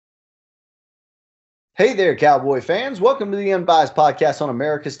Hey there, Cowboy fans. Welcome to the Unbiased Podcast on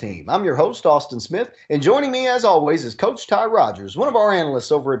America's Team. I'm your host, Austin Smith, and joining me, as always, is Coach Ty Rogers, one of our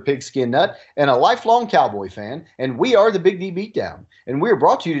analysts over at Pigskin Nut and a lifelong Cowboy fan, and we are the Big D Beatdown. And we are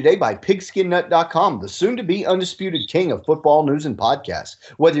brought to you today by PigSkinNut.com, the soon-to-be undisputed king of football news and podcasts.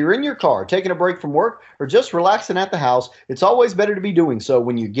 Whether you're in your car, taking a break from work, or just relaxing at the house, it's always better to be doing so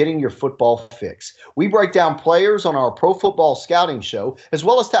when you're getting your football fix. We break down players on our Pro Football Scouting show, as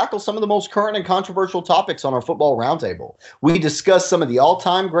well as tackle some of the most current and controversial topics on our Football Roundtable. We discuss some of the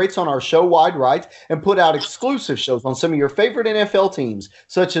all-time greats on our show Wide Right and put out exclusive shows on some of your favorite NFL teams,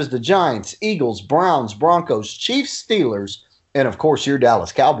 such as the Giants, Eagles, Browns, Broncos, Chiefs, Steelers, and of course your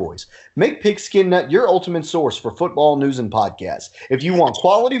Dallas Cowboys. Make Pigskin Nut your ultimate source for football news and podcasts. If you want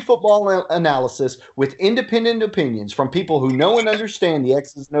quality football analysis with independent opinions from people who know and understand the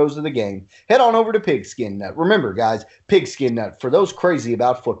X's and O's of the game, head on over to Pigskin Nut. Remember, guys, Pigskin Nut for those crazy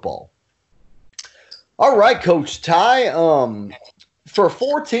about football. All right, Coach Ty. For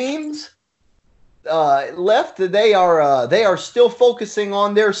four teams left, they are still focusing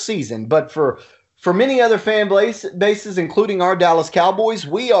on their season, but for many other fan bases, including our Dallas Cowboys,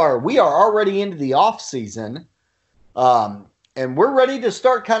 we are already into the off season, and we're ready to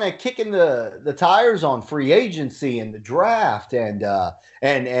start kind of kicking the tires on free agency and the draft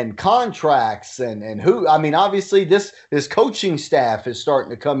and contracts and who. I mean, obviously this coaching staff is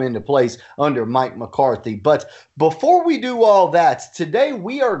starting to come into place under Mike McCarthy. But before we do all that, today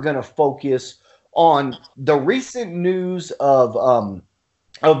we are going to focus on the recent news of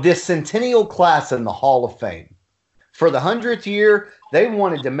this centennial class in the Hall of Fame. For the 100th year, they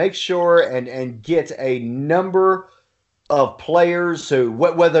wanted to make sure and get a number of players who,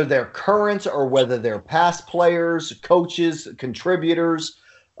 whether they're current or whether they're past players, coaches, contributors,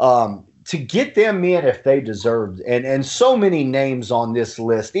 to get them in if they deserved. And so many names on this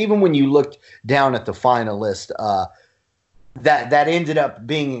list, even when you looked down at the final list, that ended up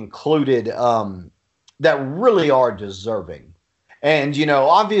being included, that really are deserving. And, you know,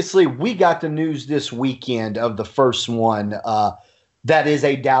 obviously we got the news this weekend of the first one that is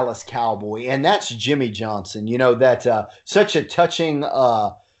a Dallas Cowboy, and that's Jimmy Johnson. You know, that such a touching,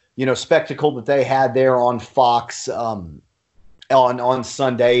 spectacle that they had there on Fox on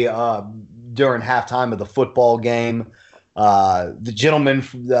Sunday during halftime of the football game. The gentleman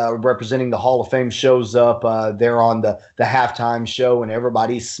representing the Hall of Fame shows up there on the halftime show, and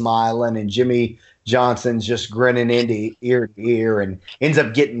everybody's smiling, and Jimmy Johnson's just grinning into ear to ear and ends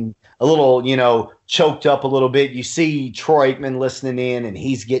up getting a little, choked up a little bit. You see Troy Aikman listening in, and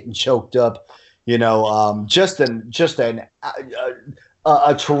he's getting choked up. Just a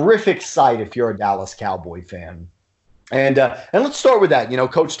terrific sight if you're a Dallas Cowboy fan. And let's start with that,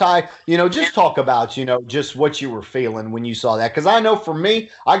 Coach Ty, just talk about, just what you were feeling when you saw that. Because I know for me,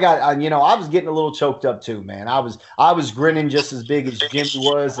 I was getting a little choked up too, man. I was grinning just as big as Jimmy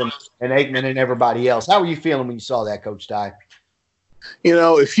was and Aikman and everybody else. How were you feeling when you saw that, Coach Ty?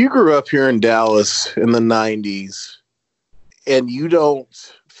 If you grew up here in Dallas in the 90s and you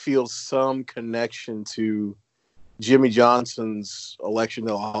don't feel some connection to Jimmy Johnson's election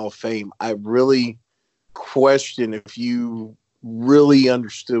to the Hall of Fame, I really question if you really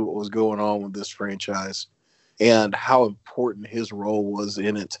understood what was going on with this franchise and how important his role was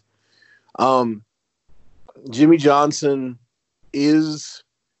in it. Jimmy Johnson is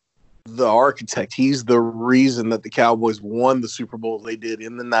the architect. He's the reason that the Cowboys won the Super Bowl they did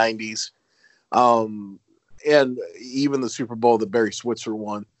in the 90s. And even the Super Bowl that Barry Switzer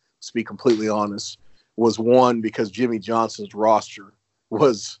won, to be completely honest, was won because Jimmy Johnson's roster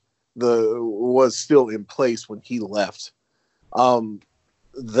was still in place when he left.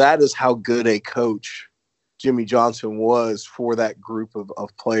 That is how good a coach Jimmy Johnson was for that group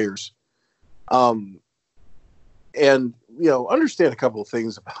of players. And, understand a couple of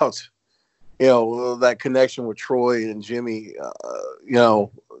things about, that connection with Troy and Jimmy.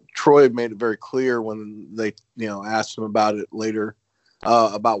 Troy made it very clear when they, asked him about it later,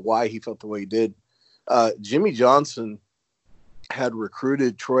 about why he felt the way he did. Jimmy Johnson had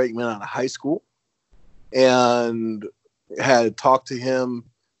recruited Troy Aikman out of high school and had talked to him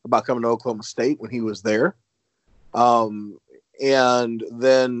about coming to Oklahoma State when he was there. And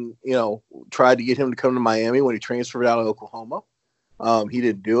then, tried to get him to come to Miami when he transferred out of Oklahoma. He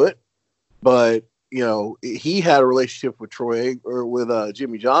didn't do it, but, he had a relationship with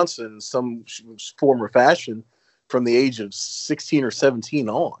Jimmy Johnson in some form or fashion from the age of 16 or 17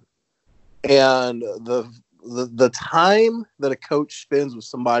 on. And the time that a coach spends with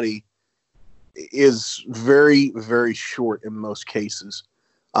somebody is very, very short in most cases.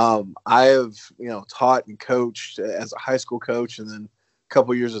 I have, taught and coached as a high school coach and then a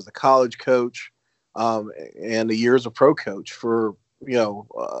couple of years as a college coach. and a year as a pro coach for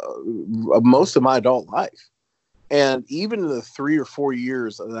most of my adult life. And even in the 3 or 4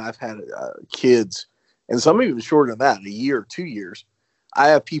 years that I've had kids, and some even shorter than that, a year or 2 years, I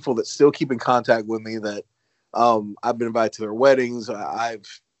have people that still keep in contact with me that I've been invited to their weddings.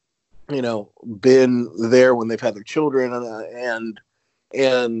 I've been there when they've had their children,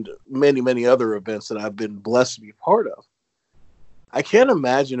 and many, many other events that I've been blessed to be a part of. I can't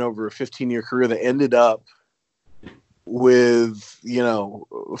imagine over a 15-year career that ended up with,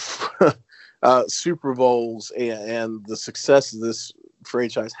 Super Bowls and the success this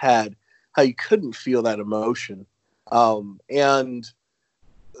franchise had, how you couldn't feel that emotion. And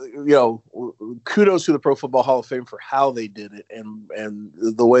kudos to the Pro Football Hall of Fame for how they did it and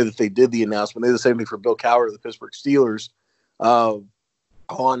the way that they did the announcement. They did the same thing for Bill Cowher of the Pittsburgh Steelers on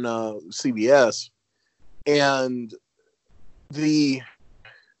CBS. And the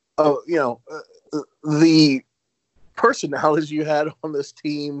personalities you had on this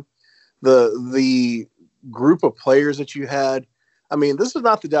team, the group of players that you had. I mean, this is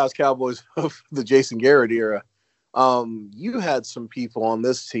not the Dallas Cowboys of the Jason Garrett era. You had some people on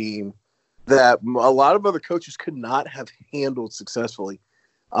this team that a lot of other coaches could not have handled successfully.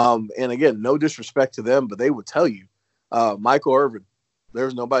 And again, no disrespect to them, but they would tell you, Michael Irvin,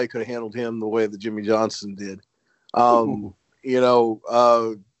 there's nobody could have handled him the way that Jimmy Johnson did.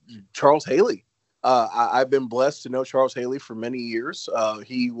 Charles Haley. I've been blessed to know Charles Haley for many years.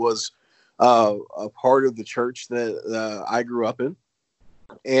 He was a part of the church that I grew up in.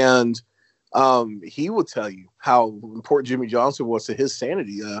 And he will tell you how important Jimmy Johnson was to his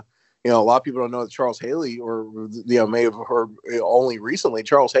sanity. A lot of people don't know that Charles Haley, may have heard only recently,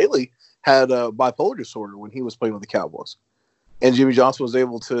 Charles Haley had bipolar disorder when he was playing with the Cowboys. And Jimmy Johnson was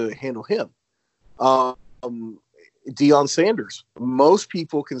able to handle him. Deion Sanders. Most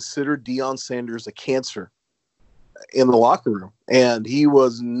people consider Deion Sanders a cancer in the locker room, and he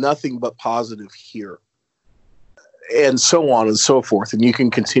was nothing but positive here, and so on and so forth. And you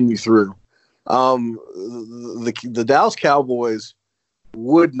can continue through. The Dallas Cowboys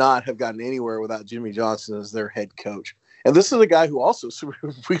would not have gotten anywhere without Jimmy Johnson as their head coach. And this is a guy who also,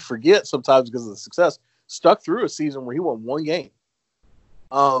 we forget sometimes because of the success, stuck through a season where he won one game.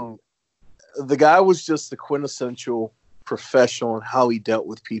 The guy was just the quintessential professional in how he dealt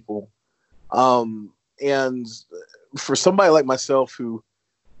with people. And for somebody like myself who,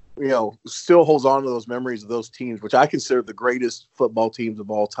 still holds on to those memories of those teams, which I consider the greatest football teams of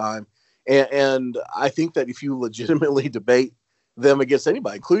all time. And I think that if you legitimately debate them against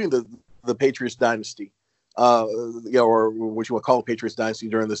anybody, including the Patriots dynasty, or what you would call the Patriots dynasty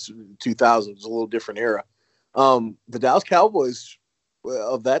during this 2000s, a little different era. The Dallas Cowboys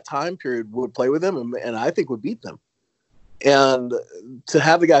of that time period would play with them and I think would beat them. And to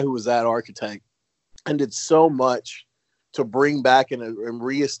have the guy who was that architect and did so much to bring back and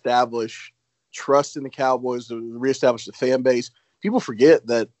reestablish trust in the Cowboys, to reestablish the fan base. People forget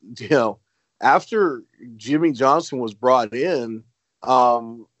that, after Jimmy Johnson was brought in,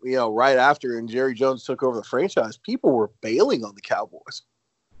 right after, and Jerry Jones took over the franchise, people were bailing on the Cowboys.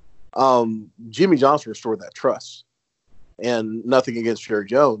 Jimmy Johnson restored that trust. And nothing against Jerry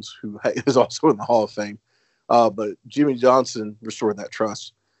Jones, who is also in the Hall of Fame. But Jimmy Johnson restored that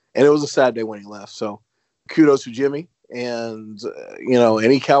trust. And it was a sad day when he left. So kudos to Jimmy. And,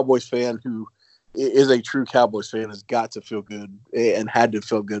 any Cowboys fan who is a true Cowboys fan has got to feel good and had to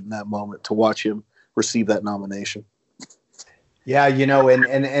feel good in that moment to watch him receive that nomination. Yeah,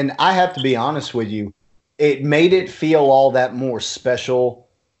 and I have to be honest with you. It made it feel all that more special.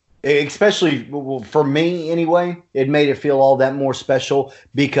 Especially for me anyway, it made it feel all that more special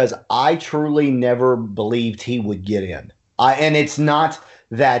because I truly never believed he would get in. And it's not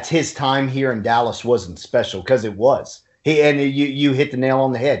that his time here in Dallas wasn't special, because it was. You hit the nail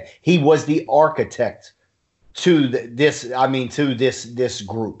on the head. He was the architect to this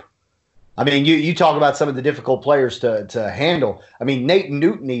group. I mean, you talk about some of the difficult players to handle. I mean, Nate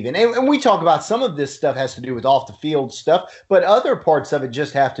Newton even. And we talk about some of this stuff has to do with off-the-field stuff, but other parts of it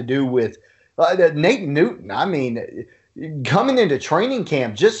just have to do with Nate Newton. I mean, coming into training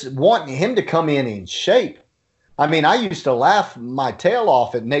camp, just wanting him to come in shape. I mean, I used to laugh my tail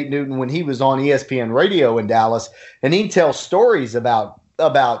off at Nate Newton when he was on ESPN radio in Dallas, and he'd tell stories about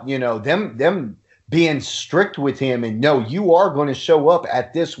them being strict with him and no, you are going to show up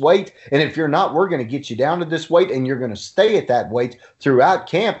at this weight. And if you're not, we're going to get you down to this weight and you're going to stay at that weight throughout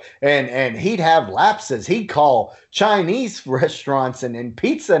camp. And he'd have lapses. He'd call Chinese restaurants and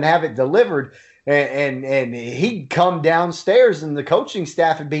pizza and have it delivered. And he'd come downstairs and the coaching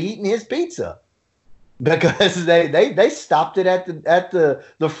staff would be eating his pizza. because they stopped it at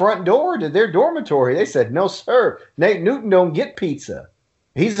the front door to their dormitory. They said, "No, sir, Nate Newton don't get pizza.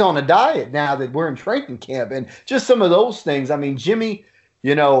 He's on a diet now that we're in training camp." And just some of those things. I mean, Jimmy,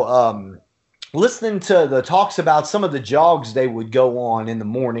 listening to the talks about some of the jogs they would go on in the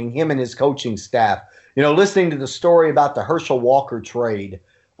morning, him and his coaching staff, listening to the story about the Herschel Walker trade,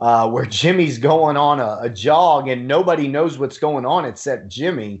 where Jimmy's going on a jog and nobody knows what's going on except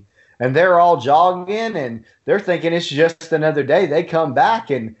Jimmy. And they're all jogging and they're thinking it's just another day. They come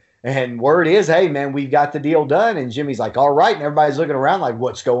back and word is, hey, man, we've got the deal done. And Jimmy's like, all right. And everybody's looking around like,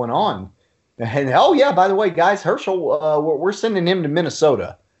 what's going on? And, oh, yeah, by the way, guys, Herschel, we're sending him to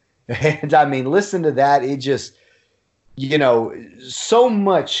Minnesota. And, I mean, listen to that. It just, so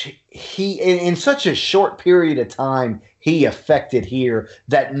much in such a short period of time, he affected here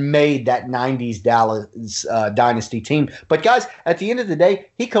that made that 90s Dallas dynasty team. But, guys, at the end of the day,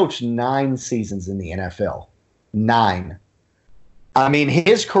 he coached 9 seasons in the NFL. 9. I mean,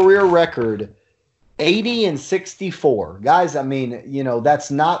 his career record, 80-64. Guys, I mean,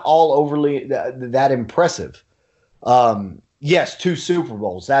 that's not all overly that impressive. Yes, 2 Super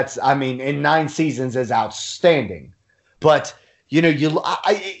Bowls. In 9 seasons is outstanding. But,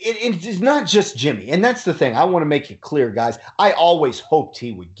 it's not just Jimmy. And that's the thing. I want to make it clear, guys. I always hoped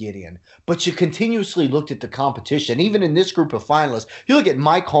he would get in. But you continuously looked at the competition. Even in this group of finalists, you look at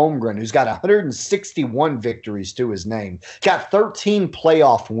Mike Holmgren, who's got 161 victories to his name, got 13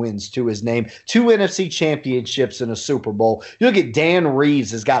 playoff wins to his name, 2 NFC championships and a Super Bowl. You look at Dan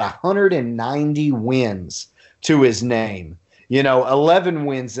Reeves, has got 190 wins to his name. 11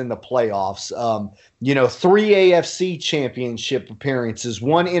 wins in the playoffs, 3 AFC championship appearances,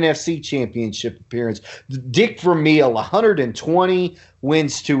 1 NFC championship appearance. Dick Vermeil, 120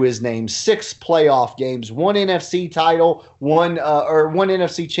 wins to his name, 6 playoff games, 1 NFC title, 1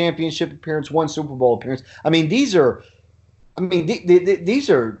 NFC championship appearance, 1 Super Bowl appearance. I mean, these are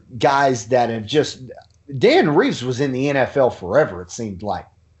guys that have just – Dan Reeves was in the NFL forever, it seemed like.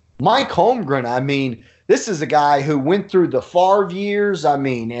 Mike Holmgren, I mean – this is a guy who went through the Favre years,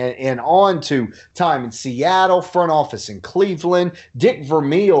 and on to time in Seattle, front office in Cleveland. Dick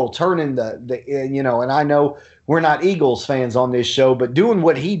Vermeil turning and I know we're not Eagles fans on this show, but doing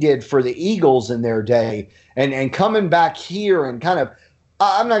what he did for the Eagles in their day and coming back here and kind of,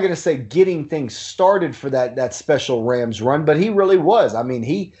 I'm not going to say getting things started for that special Rams run, but he really was. I mean,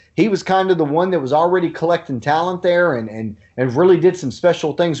 he was kind of the one that was already collecting talent there and really did some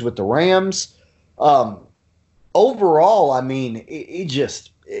special things with the Rams. Overall, I mean,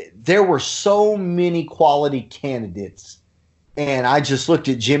 there were so many quality candidates, and I just looked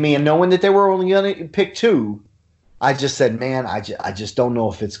at Jimmy, and knowing that they were only going to pick 2, I just said, man, I just don't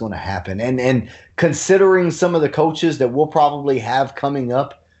know if it's going to happen. And considering some of the coaches that we'll probably have coming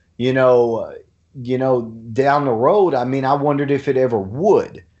up, down the road, I mean, I wondered if it ever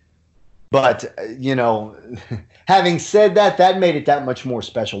would. But, having said that, that made it that much more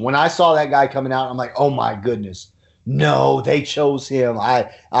special. When I saw that guy coming out, I'm like, oh, my goodness. No, they chose him.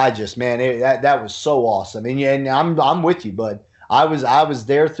 I just, man, that was so awesome. And I'm with you, bud. I was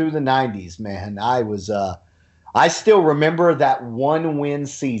there through the 90s, man. I still remember that 1-win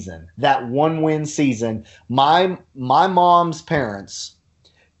season. That 1-win season. My mom's parents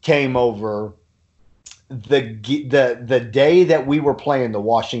came over the day that we were playing the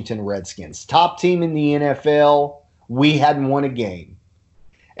Washington Redskins, top team in the NFL. We hadn't won a game,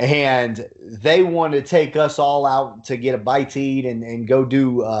 and they wanted to take us all out to get a bite to eat and go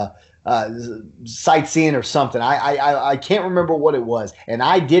do sightseeing or something. I can't remember what it was, and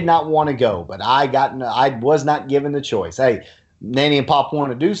I did not want to go, but I was not given the choice. Hey, Nanny and Pop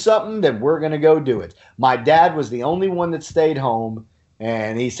want to do something, then we're going to go do it. My dad was the only one that stayed home.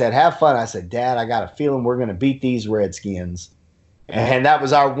 And he said, have fun. I said, Dad, I got a feeling we're going to beat these Redskins. And that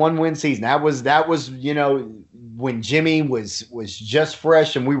was our 1-win season. That was when Jimmy was just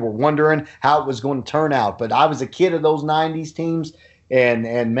fresh and we were wondering how it was going to turn out. But I was a kid of those 90s teams.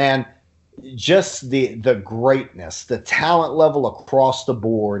 And man, just the greatness, the talent level across the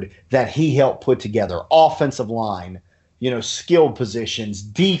board that he helped put together. Offensive line, skilled positions,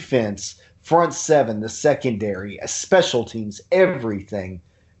 defense, front 7, the secondary, special teams, everything.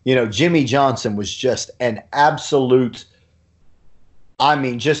 Jimmy Johnson was just an absolute,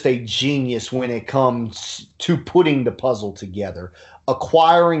 just a genius when it comes to putting the puzzle together,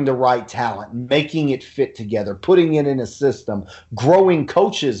 acquiring the right talent, making it fit together, putting it in a system, growing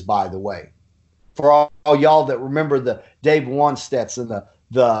coaches, by the way. For all y'all that remember the Dave Wannstedts and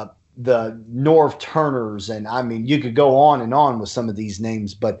the Norv Turners, and you could go on and on with some of these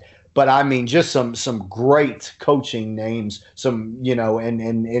names, but but I mean, just some great coaching names, and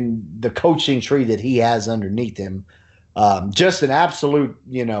the coaching tree that he has underneath him. Just an absolute,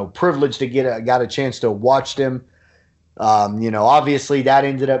 privilege to got a chance to watch them. Obviously that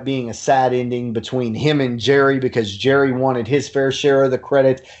ended up being a sad ending between him and Jerry because Jerry wanted his fair share of the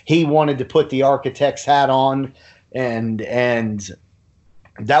credit. He wanted to put the architect's hat on, and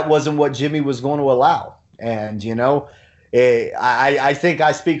that wasn't what Jimmy was going to allow. And, I think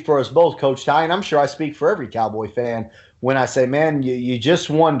I speak for us both, Coach Ty, and I'm sure I speak for every Cowboy fan when I say, man, you just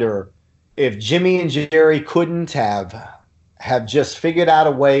wonder if Jimmy and Jerry couldn't have just figured out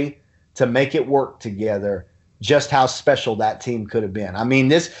a way to make it work together, just how special that team could have been. I mean,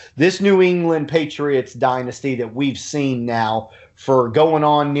 this New England Patriots dynasty that we've seen now for going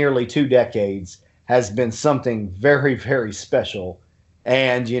on nearly 2 decades has been something very, very special.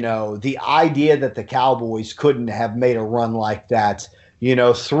 And, the idea that the Cowboys couldn't have made a run like that,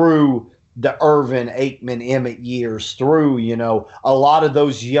 through the Irvin, Aikman, Emmett years, through, a lot of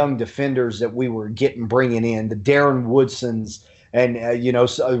those young defenders that we were bringing in, the Darren Woodsons and,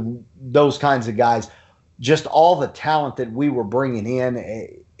 those kinds of guys, just all the talent that we were bringing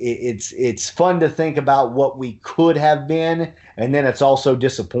in. It's fun to think about what we could have been, and then it's also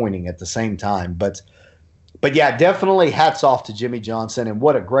disappointing at the same time. But yeah, definitely hats off to Jimmy Johnson, and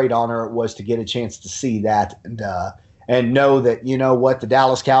what a great honor it was to get a chance to see that and know that, the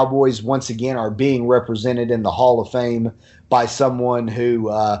Dallas Cowboys once again are being represented in the Hall of Fame by someone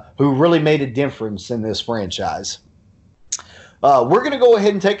who really made a difference in this franchise. We're going to go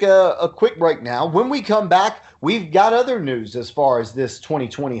ahead and take a quick break now. When we come back, we've got other news as far as this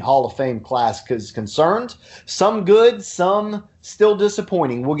 2020 Hall of Fame class is concerned. Some good, some still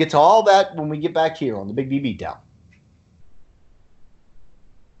disappointing. We'll get to all that when we get back here on the Big D Beatdown.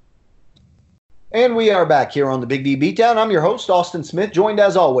 And we are back here on the Big D Beatdown. I'm your host, Austin Smith, joined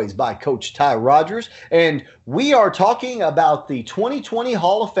as always by Coach Ty Rogers. And we are talking about the 2020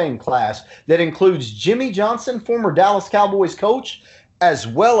 Hall of Fame class that includes Jimmy Johnson, former Dallas Cowboys coach, as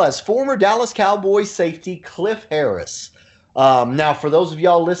well as former Dallas Cowboys safety Cliff Harris. Now, for those of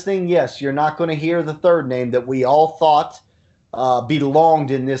y'all listening, yes, you're not going to hear the third name that we all thought belonged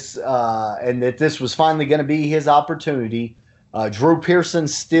in this, and that this was finally going to be his opportunity. Drew Pearson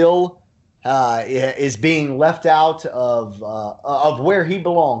still is being left out of where he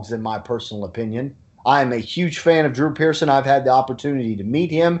belongs, in my personal opinion. I'm a huge fan of Drew Pearson. I've had the opportunity to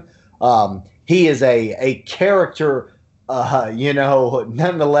meet him. He is a character,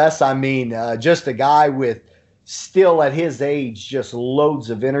 nonetheless. I mean, just a guy with still at his age just loads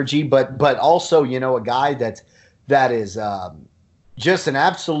of energy, but also, a guy that is just an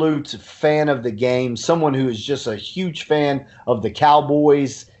absolute fan of the game, someone who is just a huge fan of the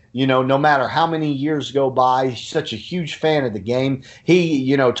Cowboys. No matter how many years go by, such a huge fan of the game.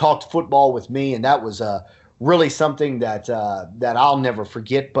 He, talked football with me, and that was really something that I'll never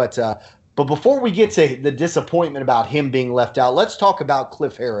forget. But before we get to the disappointment about him being left out, let's talk about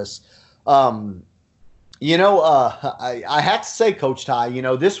Cliff Harris. I have to say, Coach Ty,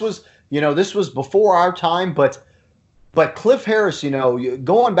 this was before our time, but Cliff Harris,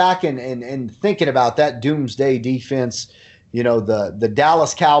 going back and thinking about that doomsday defense. The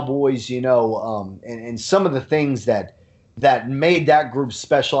Dallas Cowboys, and some of the things that made that group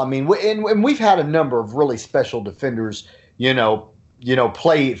special. I mean, and we've had a number of really special defenders,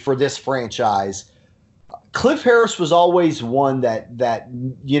 play for this franchise. Cliff Harris was always one that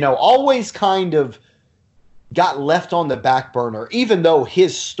always kind of got left on the back burner, even though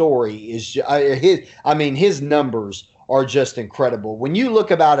his story is his numbers are just incredible. When you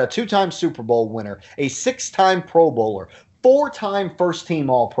look about a 2-time Super Bowl winner, a 6-time Pro Bowler, 4-time first-team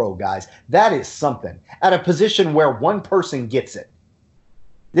All-Pro, guys. That is something. At a position where one person gets it.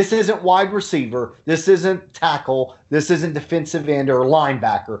 This isn't wide receiver. This isn't tackle. This isn't defensive end or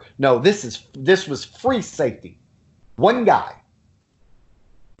linebacker. No, this was free safety. One guy.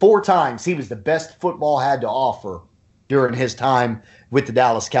 4 times he was the best football had to offer during his time with the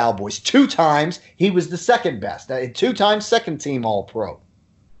Dallas Cowboys. 2 times he was the second best. 2-time second-team All-Pro.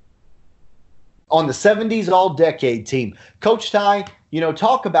 On the 70s All-Decade team. Coach Ty,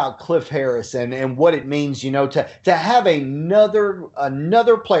 talk about Cliff Harris and what it means, to have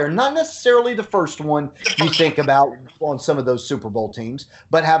another player, not necessarily the first one you think about on some of those Super Bowl teams,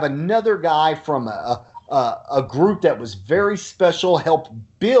 but have another guy from a group that was very special, help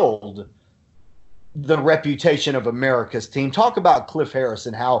build the reputation of America's team. Talk about Cliff Harris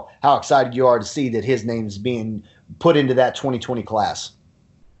and how excited you are to see that his name is being put into that 2020 class.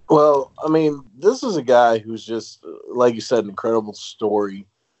 Well, I mean, this is a guy who's just, like you said, an incredible story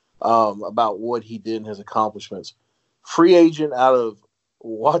about what he did and his accomplishments. Free agent out of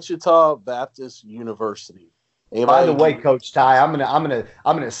Ouachita Baptist University. By the way, Coach Ty, I'm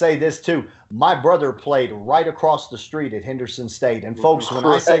gonna say this too. My brother played right across the street at Henderson State, and folks, when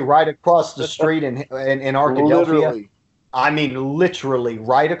I say right across the street in Arkadelphia, literally. I mean literally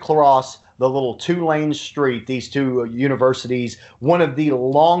right across the little 2-lane street. These two universities, one of the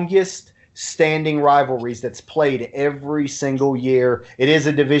longest standing rivalries that's played every single year. It is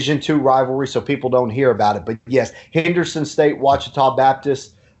a Division II rivalry, so people don't hear about it. But yes, Henderson State, Ouachita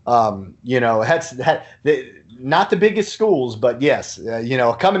Baptist. Not the biggest schools, but yes,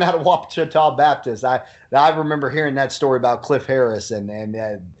 coming out of Ouachita Baptist, I remember hearing that story about Cliff Harris, and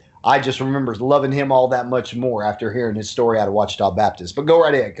I just remember loving him all that much more after hearing his story out of Ouachita Baptist. But go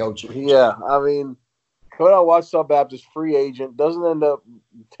right ahead, Coach. Yeah, I mean, coming out of Ouachita Baptist, free agent, doesn't end up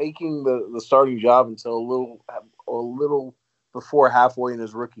taking the starting job until a little before halfway in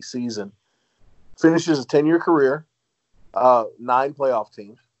his rookie season. Finishes a 10-year career, 9 playoff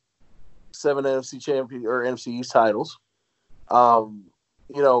teams, 7 NFC champion or NFC East titles.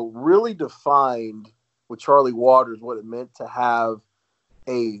 Really defined with Charlie Waters what it meant to have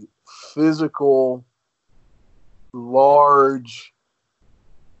a physical, large,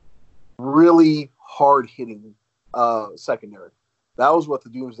 really hard-hitting secondary. That was what the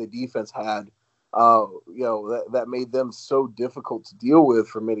Doomsday defense had. That made them so difficult to deal with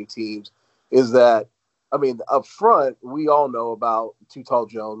for many teams. Is that, I mean, up front, we all know about Too Tall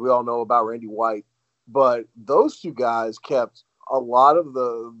Jones. We all know about Randy White. But those two guys kept a lot of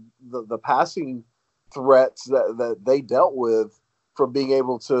the passing threats that they dealt with from being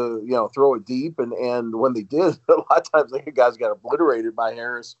able to, throw it deep. And when they did, a lot of times the guys got obliterated by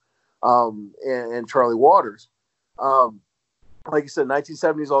Harris and Charlie Waters. Like you said,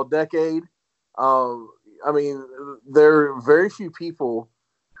 1970s all-decade. I mean, there are very few people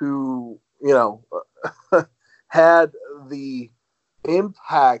who, had the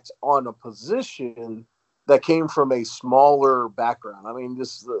impact on a position that came from a smaller background. I mean,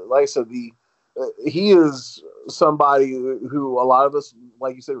 just like I said, he is somebody who a lot of us,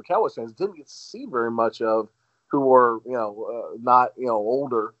 like you said, were Cowboys fans, didn't get to see very much of, who were, not,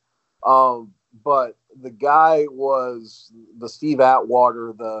 older. But the guy was the Steve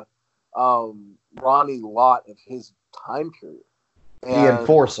Atwater, the Ronnie Lott of his time period. The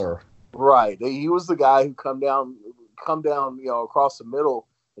enforcer. Right. He was the guy who come down, across the middle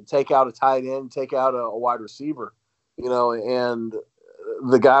and take out a tight end, take out a wide receiver, and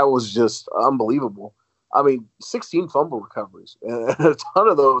the guy was just unbelievable. I mean, 16 fumble recoveries and a ton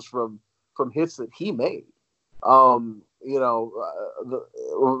of those from hits that he made.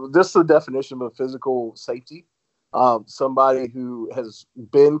 This is the definition of physical safety. Somebody who has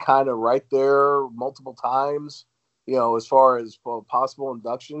been kind of right there multiple times, as far as possible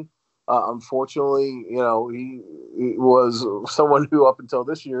induction. Unfortunately, he was someone who up until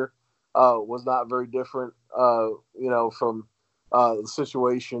this year was not very different, from the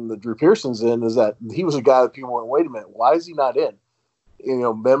situation that Drew Pearson's in, is that he was a guy that people went, wait a minute, why is he not in?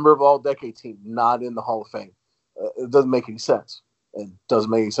 Member of all-decade team, not in the Hall of Fame. It doesn't make any sense. It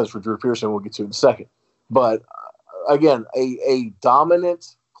doesn't make any sense for Drew Pearson. We'll get to in a second. But, again, a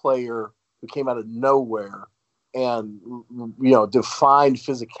dominant player who came out of nowhere and, defined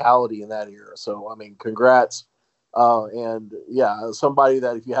physicality in that era. So, I mean, congrats. And, yeah, somebody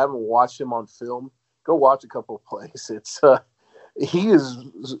that if you haven't watched him on film, go watch a couple of plays. It's and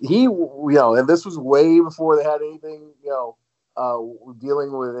this was way before they had anything,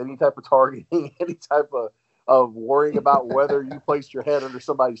 dealing with any type of targeting, any type of worrying about whether you placed your head under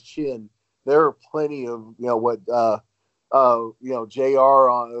somebody's chin. There are plenty of, JR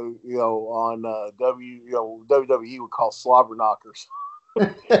on, WWE would call slobber knockers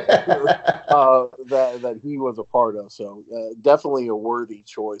that he was a part of. So definitely a worthy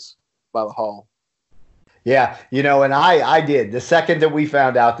choice by the Hall. Yeah, and I did. The second that we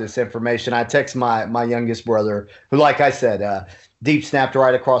found out this information, I text my youngest brother, who, like I said, deep snapped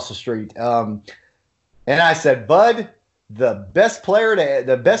right across the street. And I said, Bud, the best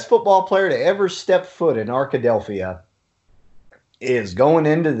football player to ever step foot in Arkadelphia is going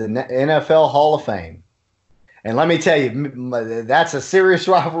into the NFL Hall of Fame. And let me tell you, that's a serious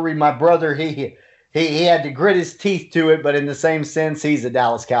rivalry. My brother, he had to grit his teeth to it, but in the same sense, he's a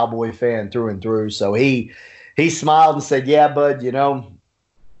Dallas Cowboy fan through and through. So he smiled and said, yeah, Bud,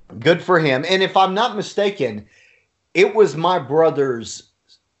 good for him. And if I'm not mistaken, it was my brother's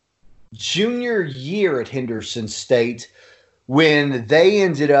junior year at Henderson State when they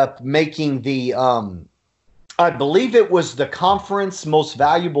ended up making the I believe it was the conference most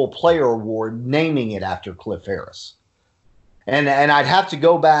valuable player award, naming it after Cliff Harris. And I'd have to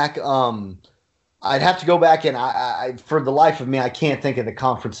go back I'd have to go back and I for the life of me, I can't think of the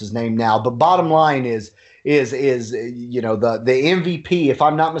conference's name now. But bottom line is you know, the MVP, if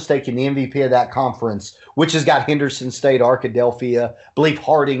I'm not mistaken, the MVP of that conference, which has got Henderson State, Arkadelphia, I believe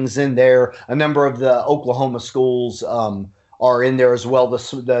Harding's in there. A number of the Oklahoma schools are in there as well.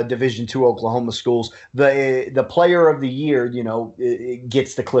 The Division II Oklahoma schools. The Player of the Year, you know, it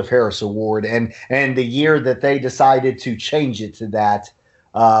gets the Cliff Harris Award, and the year that they decided to change it to that.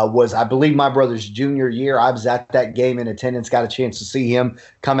 Was, I believe, my brother's junior year. I was at that game in attendance, got a chance to see him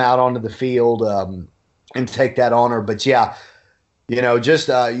come out onto the field and take that honor. But yeah, you know, just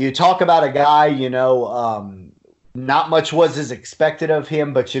you talk about a guy, you know, not much was as expected of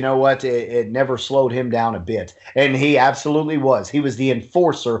him, but you know what? It never slowed him down a bit. And he absolutely was. He was the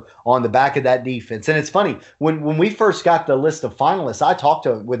enforcer on the back of that defense. And it's funny, when we first got the list of finalists, I talked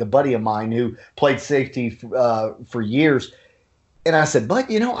with a buddy of mine who played safety for years. And I said, but,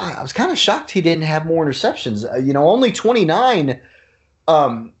 you know, I was kind of shocked he didn't have more interceptions. You know, only 29.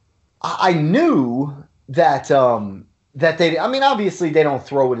 I knew that they – I mean, obviously they don't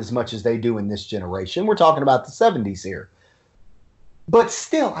throw it as much as they do in this generation. We're talking about the 70s here. But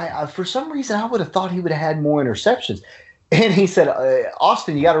still, I for some reason, I would have thought he would have had more interceptions. And he said,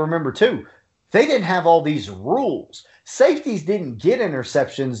 Austin, you got to remember, too, they didn't have all these rules. Safeties didn't get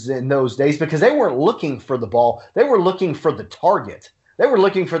interceptions in those days because they weren't looking for the ball. They were looking for the target. They were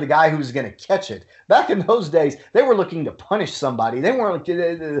looking for the guy who was going to catch it. Back in those days, they were looking to punish somebody. They weren't.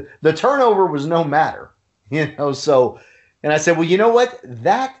 The turnover was no matter, you know. So, and I said, well, you know what?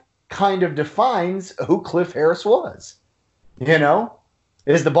 That kind of defines who Cliff Harris was. You know,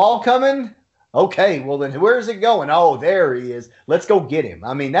 is the ball coming? Okay, well then, where is it going? Oh, there he is. Let's go get him.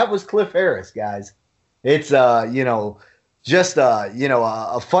 I mean, that was Cliff Harris, guys. It's you know, just you know,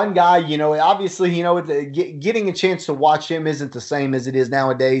 a fun guy. You know, obviously, you know, getting a chance to watch him isn't the same as it is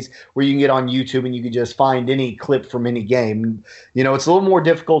nowadays, where you can get on YouTube and you can just find any clip from any game. You know, it's a little more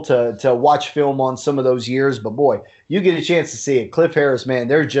difficult to watch film on some of those years, but boy, you get a chance to see it. Cliff Harris, man,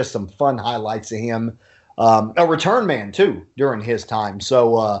 there's just some fun highlights of him. A return man too during his time,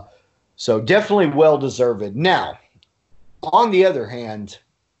 so definitely well deserved. Now, on the other hand,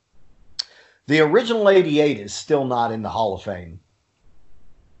 the original 88 is still not in the Hall of Fame.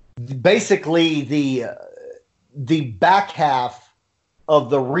 Basically, the back half of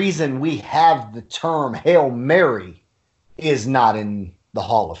the reason we have the term Hail Mary is not in the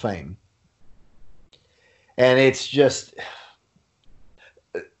Hall of Fame. And it's just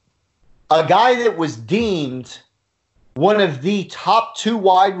a guy that was deemed one of the top two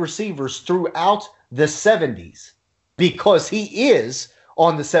wide receivers throughout the 70s because he is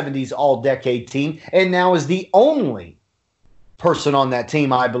on the 70s all-decade team, and now is the only person on that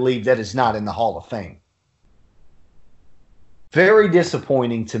team, I believe, that is not in the Hall of Fame. Very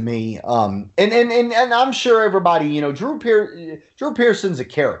disappointing to me. And I'm sure everybody, you know, Drew Pearson's a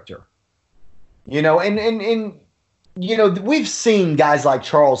character. You know, and you know, we've seen guys like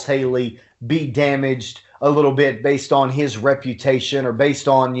Charles Haley be damaged a little bit based on his reputation or based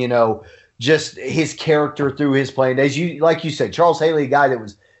on, you know, just his character through his playing days. Like you said, Charles Haley, a guy that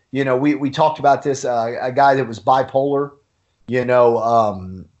was, you know, we talked about this, a guy that was bipolar, you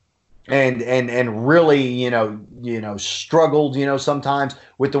know, and really, you know, struggled, you know, sometimes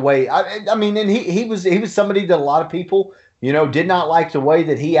with the way. I mean, and he was somebody that a lot of people, you know, did not like the way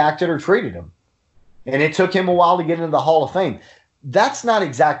that he acted or treated him, and it took him a while to get into the Hall of Fame. That's not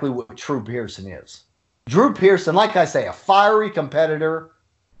exactly what Drew Pearson is. Drew Pearson, like I say, a fiery competitor.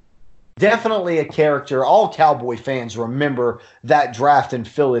 Definitely a character. All Cowboy fans remember that draft in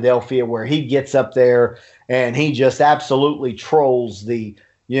Philadelphia where he gets up there and he just absolutely trolls the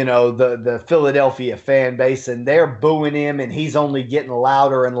Philadelphia fan base, and they're booing him and he's only getting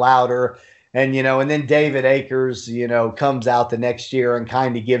louder and louder. And, you know, and then David Akers, you know, comes out the next year and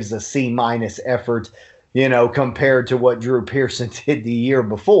kind of gives a C- effort, you know, compared to what Drew Pearson did the year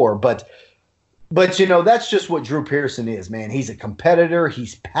before. But, you know, that's just what Drew Pearson is, man. He's a competitor.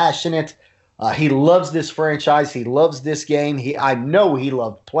 He's passionate. He loves this franchise. He loves this game. I know he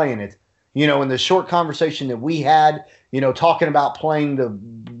loved playing it. You know, in the short conversation that we had, you know, talking about playing the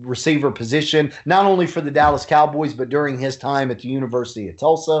receiver position, not only for the Dallas Cowboys, but during his time at the University of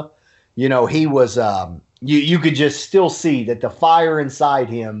Tulsa, you know, he was you could just still see that the fire inside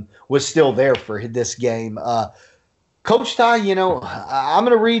him was still there for this game. Coach Ty, you know, I'm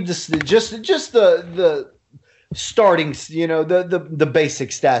going to read this just the starting, you know, the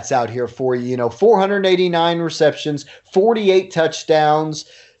basic stats out here for you. You know, 489 receptions, 48 touchdowns,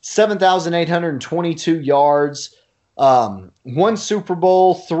 7,822 yards, one Super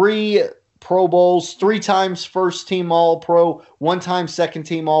Bowl, 3 Pro Bowls, 3 times first team All Pro, 1 time second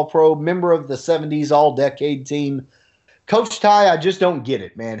team All Pro, member of the 70s All Decade team. Coach Ty, I just don't get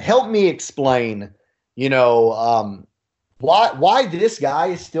it, man. Help me explain, why this guy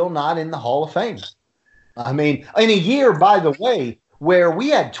is still not in the Hall of Fame. I mean, in a year, by the way, where we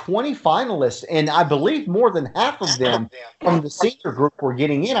had 20 finalists, and I believe more than half of them from the senior group were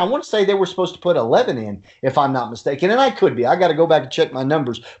getting in. I want to say they were supposed to put 11 in, if I'm not mistaken, and I could be. I got to go back and check my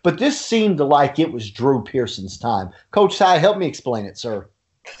numbers. But this seemed like it was Drew Pearson's time. Coach Ty, help me explain it, sir.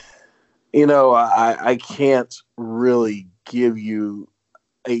 I can't really give you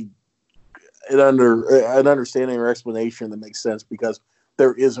an understanding or explanation that makes sense because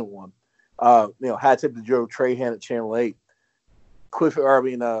there isn't one. Hat tip to Joe Trahan at Channel 8. Drew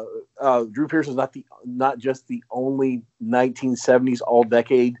Pearson is not just the only 1970s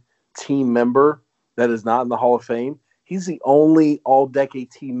All-Decade team member that is not in the Hall of Fame. He's the only All-Decade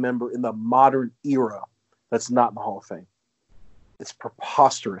team member in the modern era that's not in the Hall of Fame. It's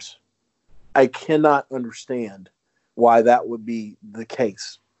preposterous. I cannot understand why that would be the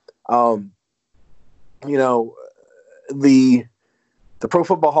case. The Pro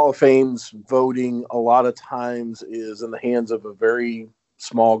Football Hall of Fame's voting a lot of times is in the hands of a very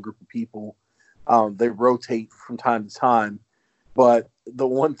small group of people. They rotate from time to time. But the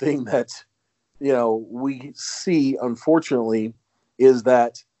one thing that, we see, unfortunately, is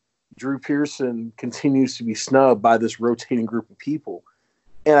that Drew Pearson continues to be snubbed by this rotating group of people.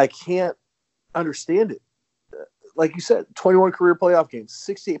 And I can't understand it. Like you said, 21 career playoff games,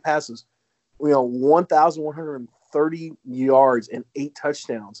 68 passes, 1,130 yards and 8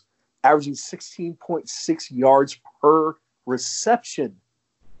 touchdowns, averaging 16.6 yards per reception.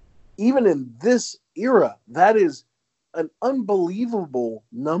 Even in this era, that is an unbelievable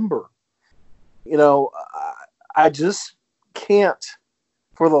number. I just can't,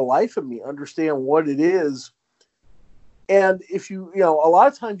 for the life of me, understand what it is. And if a lot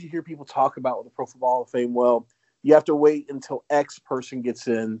of times you hear people talk about the Pro Football Hall of Fame, well, you have to wait until X person gets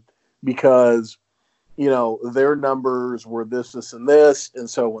in because their numbers were this, and this. And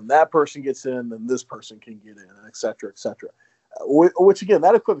so when that person gets in, then this person can get in, et cetera, et cetera. Which, again,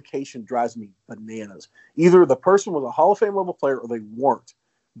 that equivocation drives me bananas. Either the person was a Hall of Fame level player or they weren't.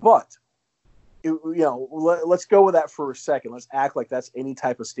 But, let's go with that for a second. Let's act like that's any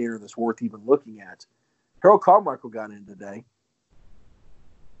type of standard that's worth even looking at. Harold Carmichael got in today.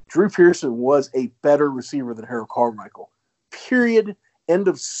 Drew Pearson was a better receiver than Harold Carmichael. Period. End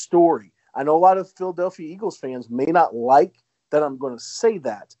of story. I know a lot of Philadelphia Eagles fans may not like that I'm going to say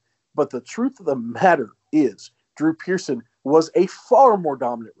that, but the truth of the matter is Drew Pearson was a far more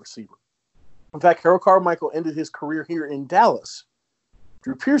dominant receiver. In fact, Harold Carmichael ended his career here in Dallas.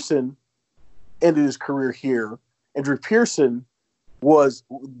 Drew Pearson ended his career here, and Drew Pearson was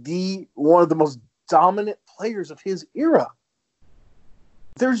one of the most dominant players of his era.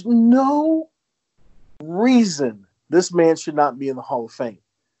 There's no reason this man should not be in the Hall of Fame,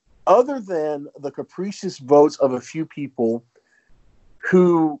 other than the capricious votes of a few people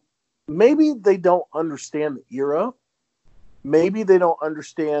who maybe they don't understand the era, maybe they don't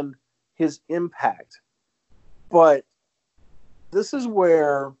understand his impact. But this is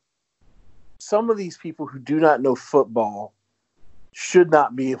where some of these people who do not know football should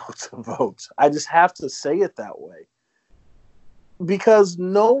not be able to vote. I just have to say it that way. Because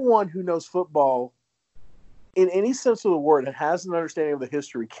no one who knows football in any sense of the word and has an understanding of the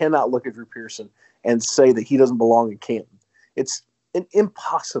history cannot look at Drew Pearson and say that he doesn't belong in Canton. It's an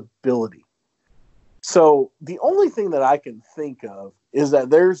impossibility. So the only thing that I can think of is that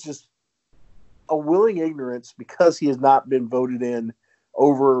there's just a willing ignorance because he has not been voted in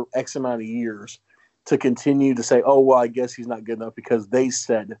over X amount of years to continue to say, oh, well, I guess he's not good enough because they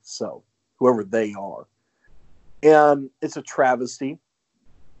said so, whoever they are. And it's a travesty.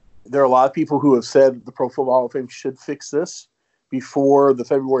 There are a lot of people who have said the Pro Football Hall of Fame should fix this before the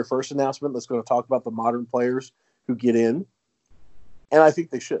February 1st announcement that's going to talk about the modern players who get in. And I think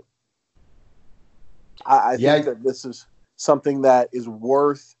they should. I think that this is something that is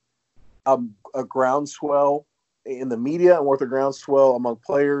worth a groundswell in the media and worth a groundswell among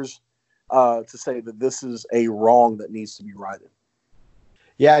players to say that this is a wrong that needs to be righted.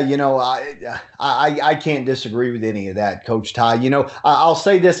 Yeah, I can't disagree with any of that, Coach Ty. I'll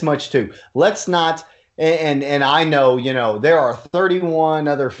say this much too. Let's not, and I know, there are 31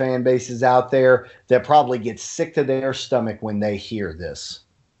 other fan bases out there that probably get sick to their stomach when they hear this.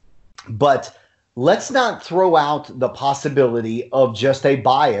 But let's not throw out the possibility of just a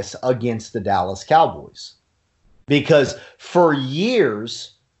bias against the Dallas Cowboys. Because for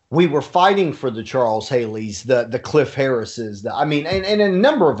years, we were fighting for the Charles Haleys, the Cliff Harrises, and a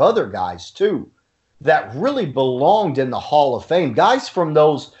number of other guys too that really belonged in the Hall of Fame. Guys from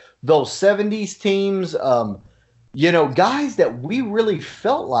those 70s teams, guys that we really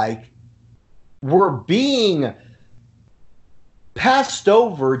felt like were being passed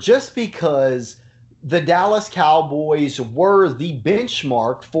over just because the Dallas Cowboys were the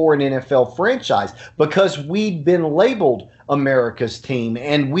benchmark for an NFL franchise, because we'd been labeled America's team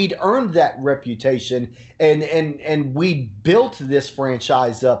and we'd earned that reputation, and we built this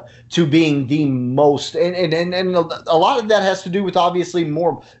franchise up to being the most, and a lot of that has to do with obviously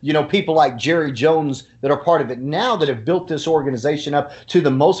more, people like Jerry Jones that are part of it now that have built this organization up to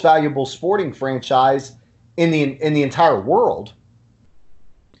the most valuable sporting franchise in the entire world.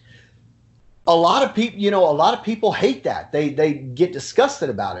 A lot of people hate that. They get disgusted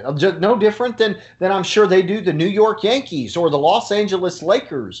about it. Just no different than I'm sure they do the New York Yankees or the Los Angeles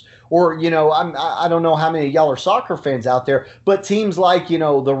Lakers, or I don't know how many of y'all are soccer fans out there, but teams like the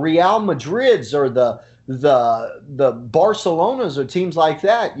Real Madrids or the Barcelonas or teams like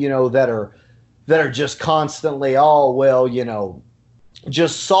that, that are just constantly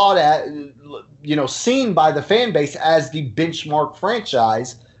just sought at, seen by the fan base as the benchmark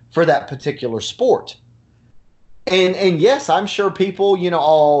franchise for that particular sport. And yes, I'm sure people, you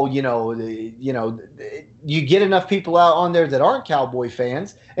get enough people out on there that aren't Cowboy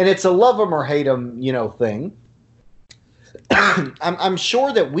fans, and it's a love them or hate them, thing. I'm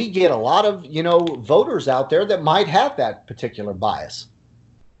sure that we get a lot of, voters out there that might have that particular bias.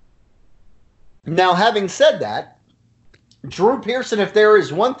 Now, having said that, Drew Pearson, if there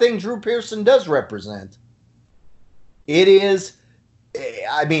is one thing Drew Pearson does represent, it is,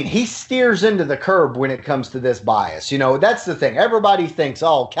 he steers into the curb when it comes to this bias. That's the thing. Everybody thinks,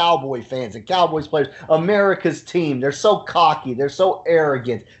 Cowboy fans and Cowboys players, America's team, they're so cocky, they're so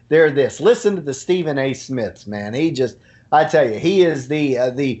arrogant, they're this. Listen to the Stephen A. Smiths, man. I tell you, he is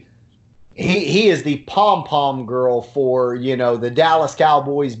the pom-pom girl for, the Dallas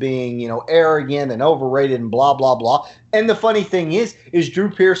Cowboys being, arrogant and overrated and blah, blah, blah. And the funny thing is Drew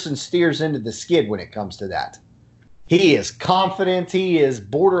Pearson steers into the skid when it comes to that. He is confident. He is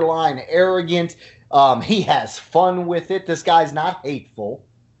borderline arrogant. He has fun with it. This guy's not hateful.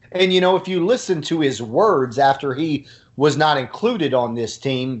 And, if you listen to his words after he was not included on this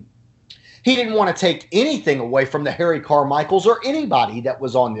team, he didn't want to take anything away from the Harry Carmichaels or anybody that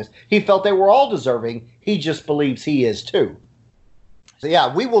was on this. He felt they were all deserving. He just believes he is too. So,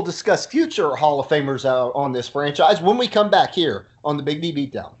 yeah, we will discuss future Hall of Famers on this franchise when we come back here on the Big D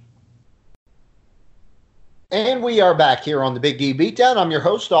Beatdown. And we are back here on the Big D Beatdown. I'm your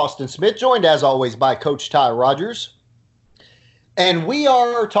host, Austin Smith, joined as always by Coach Ty Rogers. And we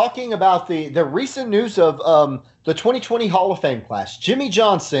are talking about the recent news of the 2020 Hall of Fame class. Jimmy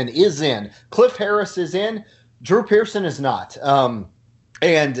Johnson is in. Cliff Harris is in. Drew Pearson is not.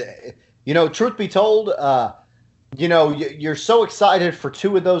 Truth be told, you're so excited for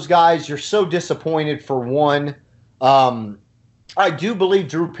two of those guys. You're so disappointed for one. I do believe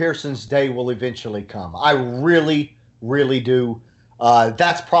Drew Pearson's day will eventually come. I really, really do.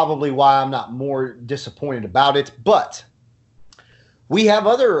 That's probably why I'm not more disappointed about it. But we have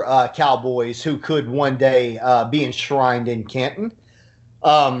other Cowboys who could one day be enshrined in Canton.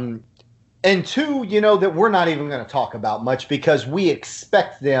 And two, that we're not even going to talk about much because we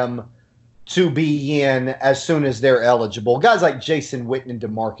expect them to be in as soon as they're eligible. Guys like Jason Witten and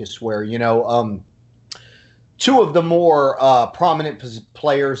DeMarcus Ware, two of the more prominent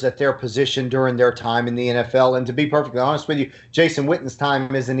players at their position during their time in the NFL. And to be perfectly honest with you, Jason Witten's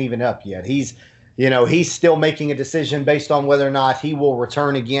time isn't even up yet. He's still making a decision based on whether or not he will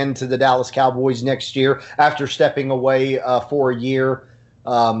return again to the Dallas Cowboys next year after stepping away for a year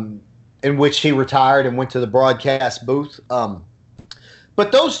in which he retired and went to the broadcast booth.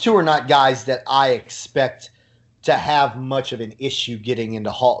 But those two are not guys that I expect to have much of an issue getting into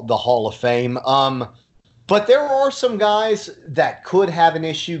the Hall of Fame. But there are some guys that could have an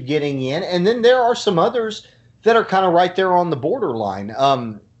issue getting in, and then there are some others that are kind of right there on the borderline.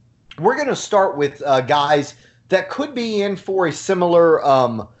 We're going to start with guys that could be in for a similar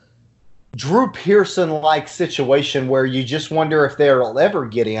Drew Pearson-like situation where you just wonder if they'll ever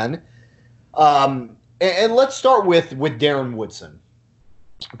get in. And let's start with Darren Woodson,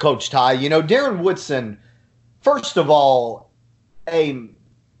 Coach Ty. Darren Woodson, first of all, a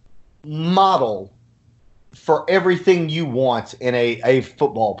model for everything you want in a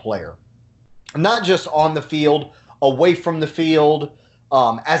football player. Not just on the field, away from the field,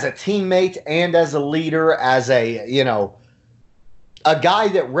 as a teammate and as a leader, as a, a guy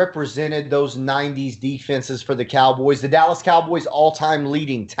that represented those 90s defenses for the Cowboys, the Dallas Cowboys all-time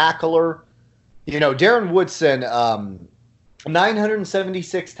leading tackler. Darren Woodson,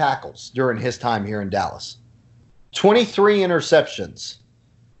 976 tackles during his time here in Dallas, 23 interceptions.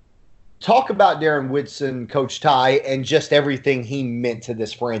 Talk about Darren Woodson, Coach Ty, and just everything he meant to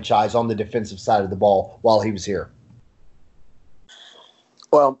this franchise on the defensive side of the ball while he was here.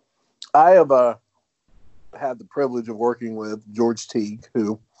 Well, I have had the privilege of working with George Teague,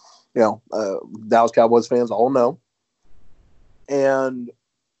 who, Dallas Cowboys fans all know. And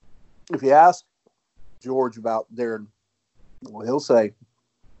if you ask George about Darren, what he'll say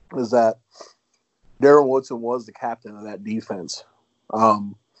is that Darren Woodson was the captain of that defense.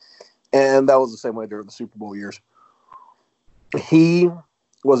 And that was the same way during the Super Bowl years. He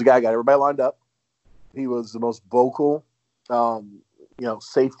was a guy who got everybody lined up. He was the most vocal,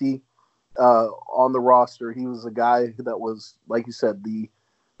 safety on the roster. He was a guy that was, like you said, the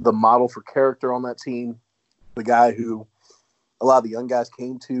model for character on that team. The guy who a lot of the young guys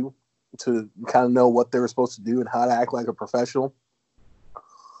came to kind of know what they were supposed to do and how to act like a professional.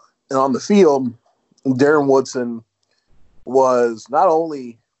 And on the field, Darren Woodson was not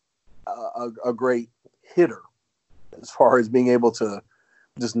only a great hitter as far as being able to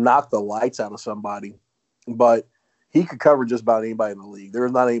just knock the lights out of somebody, but he could cover just about anybody in the league. There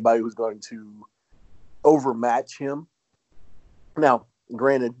was not anybody who was going to overmatch him. Now,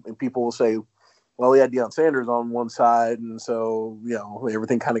 granted, and people will say, well, he had Deion Sanders on one side, and so,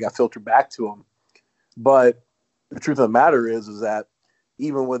 everything kind of got filtered back to him. But the truth of the matter is that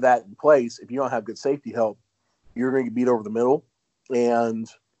even with that in place, if you don't have good safety help, you're going to get beat over the middle. And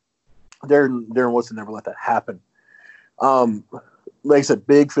Darren Woodson never let that happen. Like I said,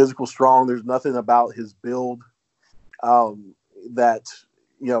 big, physical, strong. There's nothing about his build that,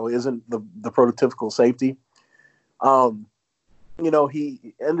 isn't the prototypical safety.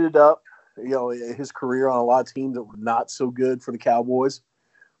 He ended up, his career on a lot of teams that were not so good for the Cowboys.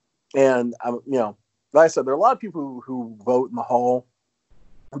 And, like I said, there are a lot of people who vote in the hall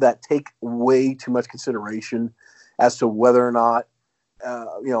that take way too much consideration as to whether or not,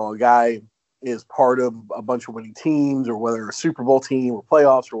 a guy is part of a bunch of winning teams or whether a Super Bowl team or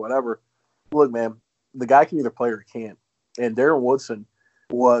playoffs or whatever. Look, man, the guy can either play or he can't. And Darren Woodson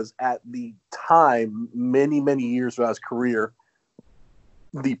was at the time, many, many years throughout his career,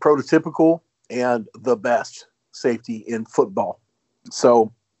 the prototypical and the best safety in football.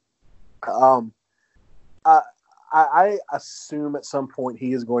 So I assume at some point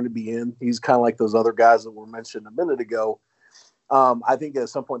he is going to be in. He's kind of like those other guys that were mentioned a minute ago. I think at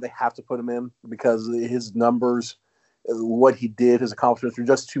some point they have to put him in because his numbers, what he did, his accomplishments are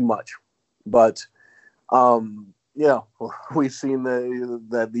just too much. But, we've seen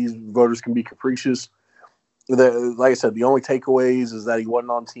that these voters can be capricious. Like I said, the only takeaways is that he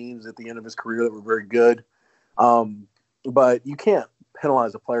wasn't on teams at the end of his career that were very good. But you can't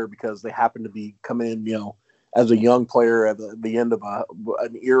penalize a player because they happen to be coming in, as a young player at the end of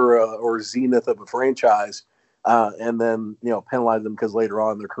an era or zenith of a franchise, and then, penalize them because later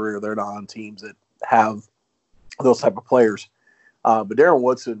on in their career they're not on teams that have those type of players. But Darren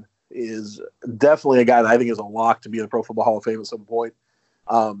Woodson is definitely a guy that I think is a lock to be in the Pro Football Hall of Fame at some point,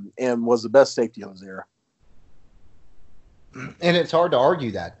 and was the best safety of his era. And it's hard to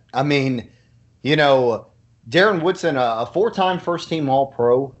argue that. I mean, Darren Woodson, a four-time first-team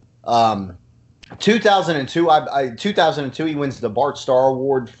All-Pro. 2002, he wins the Bart Starr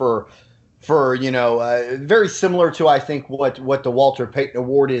Award for very similar to, I think, what the Walter Payton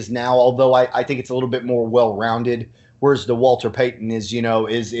Award is now, although I think it's a little bit more well-rounded, whereas the Walter Payton is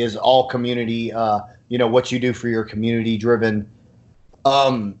is all community, what you do for your community driven.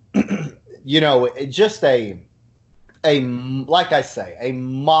 Just like I say, a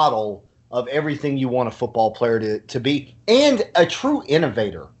model of everything you want a football player to be, and a true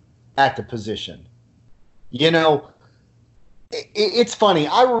innovator at the position. It's funny.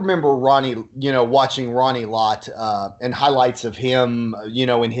 I remember watching Ronnie Lott and highlights of him,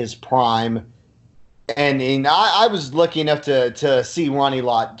 in his prime. And I was lucky enough to see Ronnie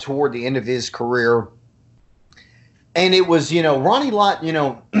Lott toward the end of his career. And it was, Ronnie Lott,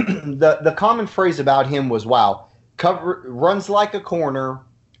 the common phrase about him was, wow, runs like a corner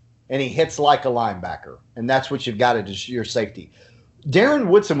and he hits like a linebacker. And that's what you've got at your safety. Darren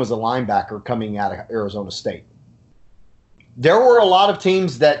Woodson was a linebacker coming out of Arizona State. There were a lot of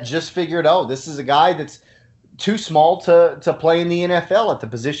teams that just figured, this is a guy that's too small to play in the NFL at the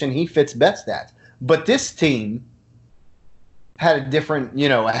position he fits best at. But this team had a different,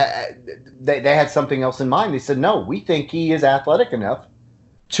 they had something else in mind. They said, no, we think he is athletic enough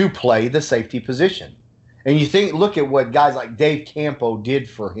to play the safety position. And you look at what guys like Dave Campo did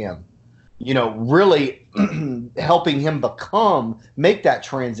for him, really helping him make that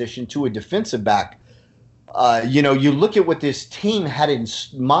transition to a defensive back. You look at what this team had in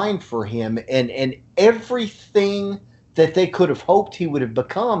mind for him, and everything that they could have hoped he would have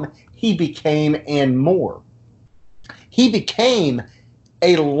become, he became and more. He became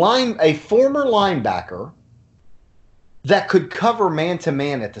a former linebacker that could cover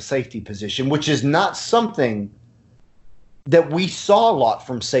man-to-man at the safety position, which is not something that we saw a lot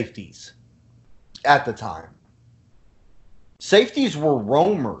from safeties at the time. Safeties were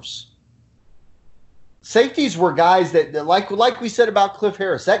roamers. Safeties were guys that like we said about Cliff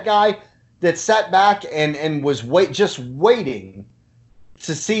Harris, that guy that sat back and was just waiting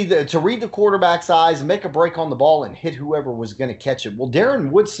to read the quarterback's eyes and make a break on the ball and hit whoever was going to catch it. Well, Darren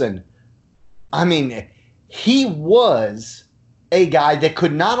Woodson, I mean, he was a guy that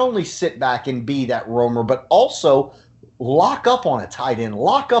could not only sit back and be that roamer, but also lock up on a tight end,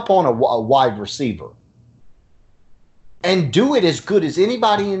 lock up on a wide receiver, and do it as good as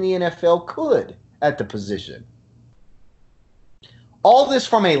anybody in the NFL could at the position. All this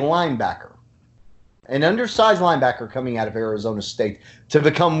from a linebacker, an undersized linebacker coming out of Arizona State, to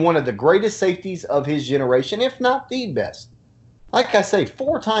become one of the greatest safeties of his generation, if not the best. Like I say,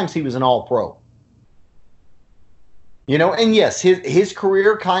 4 times he was an All-Pro. And yes, his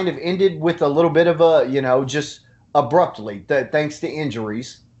career kind of ended with a little bit of just abruptly, thanks to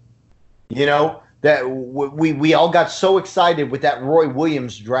injuries. That we all got so excited with that Roy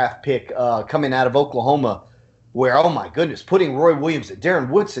Williams draft pick coming out of Oklahoma, where, oh my goodness, putting Roy Williams and Darren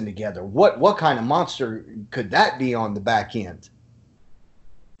Woodson together, what kind of monster could that be on the back end?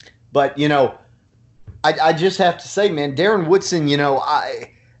 But I just have to say, man, Darren Woodson,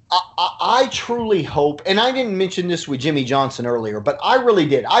 I truly hope, and I didn't mention this with Jimmy Johnson earlier, but I really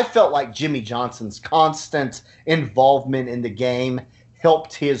did. I felt like Jimmy Johnson's constant involvement in the game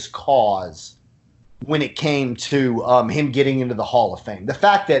helped his cause when it came to him getting into the Hall of Fame. The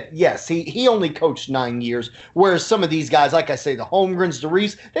fact that, yes, he only coached 9 years, whereas some of these guys, like I say, the Holmgrens, the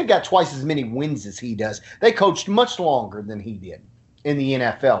Reeves, they've got twice as many wins as he does. They coached much longer than he did, in the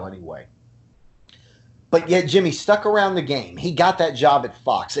NFL anyway. But yet Jimmy stuck around the game. He got that job at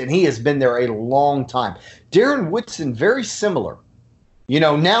Fox, and he has been there a long time. Darren Woodson, very similar.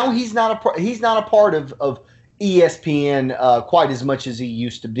 Now he's not a part of ESPN quite as much as he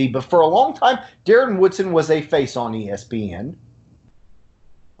used to be. But for a long time, Darren Woodson was a face on ESPN,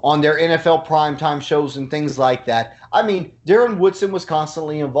 on their NFL primetime shows and things like that. I mean, Darren Woodson was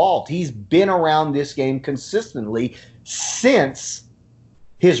constantly involved. He's been around this game consistently since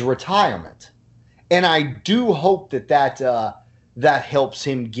his retirement. And I do hope that helps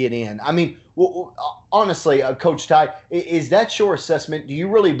him get in. I mean, honestly, Coach Ty, is that your assessment? Do you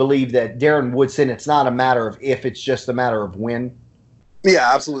really believe that Darren Woodson, it's not a matter of if, it's just a matter of when?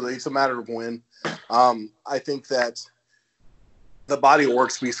 Yeah, absolutely. It's a matter of when. I think that the body of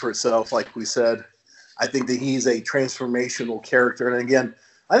work speaks for itself, like we said. I think that he's a transformational character. And again,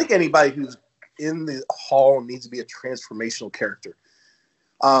 I think anybody who's in the Hall needs to be a transformational character.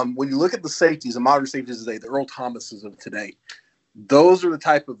 When you look at the safeties, the modern safeties today, the Earl Thomases of today, those are the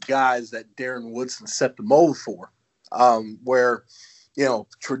type of guys that Darren Woodson set the mold for, where,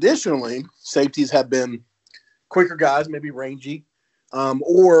 traditionally safeties have been quicker guys, maybe rangy,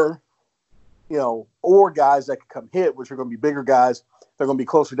 or guys that can come hit, which are going to be bigger guys. They're going to be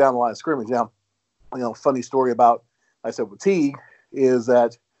closer down the line of scrimmage. Now, funny story about, I said with Teague, is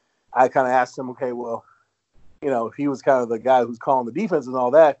that I kind of asked him, okay, well, if he was kind of the guy who's calling the defense and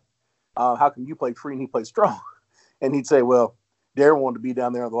all that, how come you play free and he plays strong? And he'd say, well, Darren wanted to be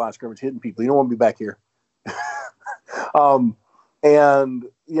down there on the line of scrimmage hitting people. You don't want to be back here. And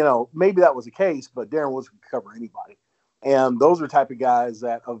maybe that was the case, but Darren was going to cover anybody. And those are the type of guys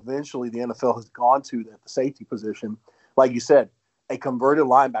that eventually the NFL has gone to at the safety position. Like you said, a converted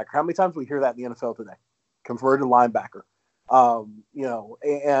linebacker. How many times do we hear that in the NFL today? Converted linebacker.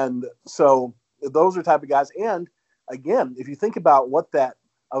 And so those are the type of guys. And again, if you think about what that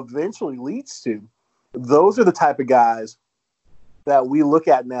eventually leads to, those are the type of guys that we look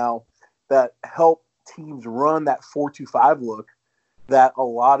at now that help teams run that 4-2-5 look that a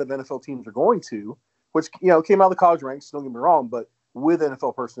lot of NFL teams are going to, which, came out of the college ranks, don't get me wrong, but with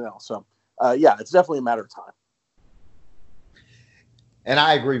NFL personnel. So, it's definitely a matter of time. And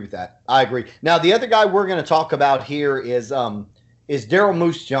I agree with that. I agree. Now, the other guy we're going to talk about here is Daryl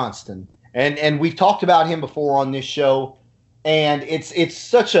Moose Johnston. And we've talked about him before on this show, and it's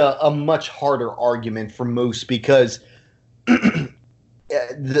such a much harder argument for Moose because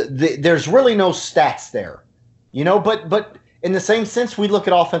there's really no stats there, but in the same sense, we look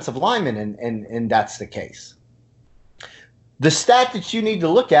at offensive linemen, and that's the case. The stat that you need to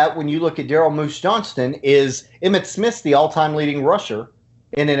look at when you look at Daryl Moose Johnston is Emmitt Smith's the all-time leading rusher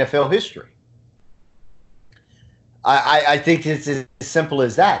in NFL history. I think it's as simple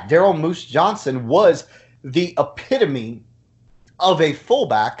as that. Daryl Moose Johnston was the epitome of a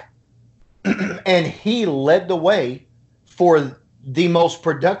fullback, and he led the way for the most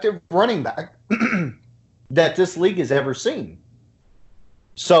productive running back that this league has ever seen.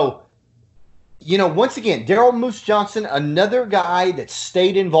 So, once again, Daryl Moose Johnston, another guy that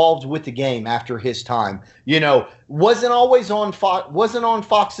stayed involved with the game after his time. Wasn't always on wasn't on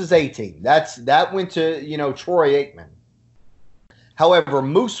Fox's A team. That went to Troy Aikman. However,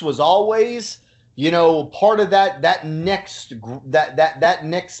 Moose was always part of that next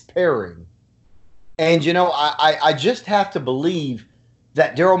pairing. And I just have to believe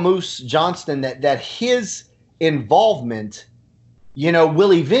that Daryl Moose Johnston that his involvement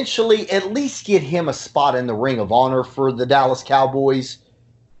will eventually at least get him a spot in the Ring of Honor for the Dallas Cowboys.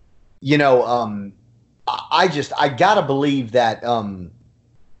 I gotta believe that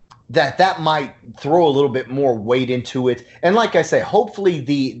that might throw a little bit more weight into it. And like I say, hopefully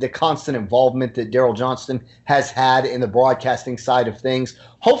the constant involvement that Daryl Johnston has had in the broadcasting side of things,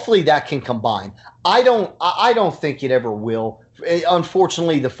 hopefully that can combine. I don't think it ever will.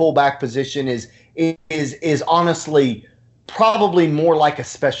 Unfortunately, the fullback position is honestly probably more like a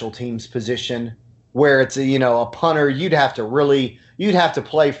special teams position where it's a punter. You'd have to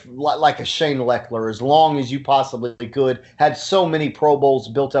play like a Shane Leckler as long as you possibly could. Had so many Pro Bowls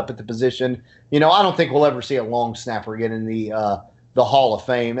built up at the position. I don't think we'll ever see a long snapper get in the Hall of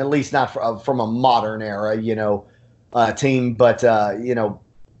Fame, at least not from a modern era team. But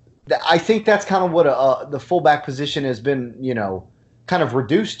I think that's kind of what the fullback position has been kind of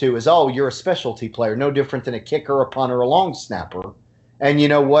reduced to is, you're a specialty player, no different than a kicker, a punter, a long snapper. And you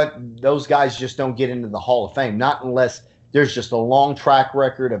know what? Those guys just don't get into the Hall of Fame, not unless there's just a long track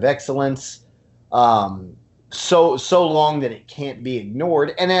record of excellence, so long that it can't be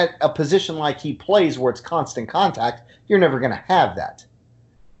ignored. And at a position like he plays where it's constant contact, you're never going to have that.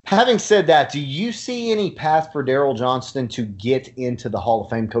 Having said that, do you see any path for Daryl Johnston to get into the Hall of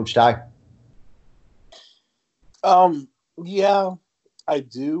Fame, Coach Ty? Yeah, I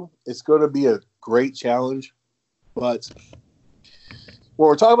do. It's going to be a great challenge. But when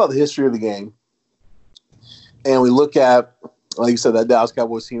we're talking about the history of the game, and we look at, like you said, that Dallas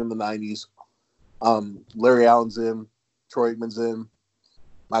Cowboys team in the 90s, Larry Allen's in, Troy Aikman's in,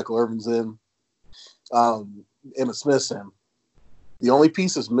 Michael Irvin's in, Emmitt Smith's in. The only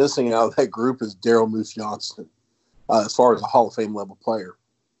piece that's missing out of that group is Daryl Moose Johnston, as far as a Hall of Fame level player.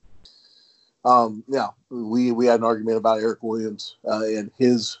 We had an argument about Eric Williams and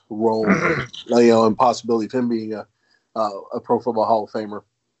his role, and possibility of him being a Pro Football Hall of Famer.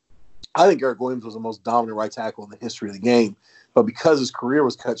 I think Eric Williams was the most dominant right tackle in the history of the game, but because his career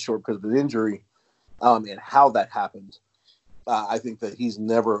was cut short because of an injury, and how that happened, I think that he's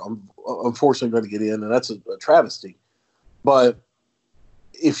never, unfortunately, going to get in, and that's a travesty. But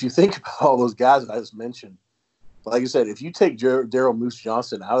if you think about all those guys that I just mentioned, like I said, if you take Daryl Moose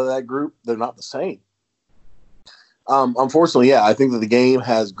Johnston out of that group, they're not the same. Unfortunately, I think that the game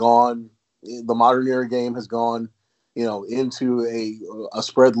has gone, the modern era game has gone, into a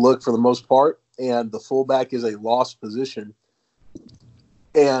spread look for the most part, and the fullback is a lost position.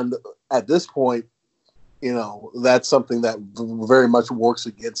 And at this point, that's something that very much works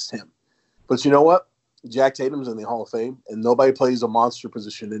against him. But you know what? Jack Tatum's in the Hall of Fame, and nobody plays a monster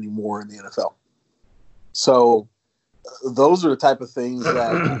position anymore in the NFL. So those are the type of things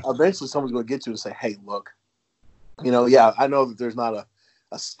that eventually someone's going to get to and say, hey, look, I know that there's not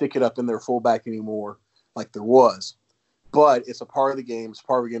a stick it up in their fullback anymore like there was, but it's a part of the game. It's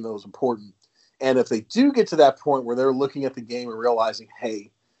part of the game that was important. And if they do get to that point where they're looking at the game and realizing,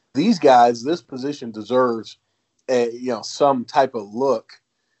 hey, these guys, this position deserves some type of look,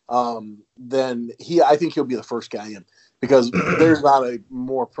 then I think he'll be the first guy in, because there's not a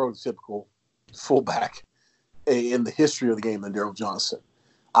more prototypical fullback in the history of the game than Daryl Johnston.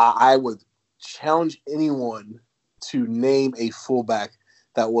 I would challenge anyone to name a fullback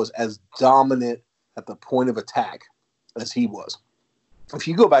that was as dominant at the point of attack as he was. If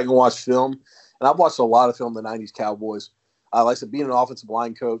you go back and watch film, and I've watched a lot of film, the 90s Cowboys, like I said, being an offensive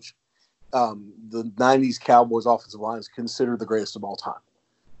line coach, the 90s Cowboys offensive line is considered the greatest of all time.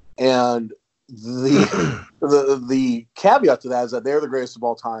 And the caveat to that is that they're the greatest of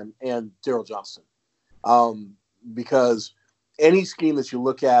all time and Daryl Johnston. Because any scheme that you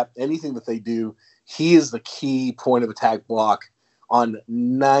look at, anything that they do, he is the key point of attack block on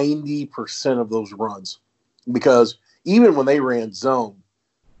 90% of those runs. Because even when they ran zone,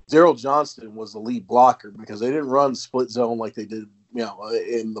 Daryl Johnston was the lead blocker because they didn't run split zone like they did,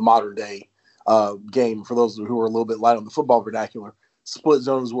 in the modern day game. For those who are a little bit light on the football vernacular, split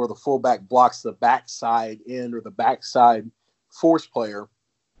zone is where the fullback blocks the backside end or the backside force player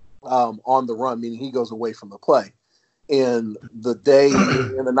on the run, meaning he goes away from the play. In the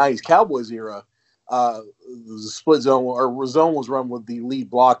 90s Cowboys era, the split zone or zone was run with the lead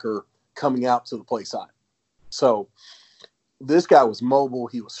blocker coming out to the play side. So this guy was mobile,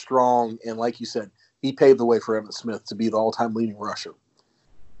 he was strong, and like you said, he paved the way for Emmitt Smith to be the all-time leading rusher.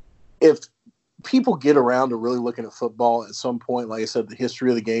 If people get around to really looking at football at some point, like I said, the history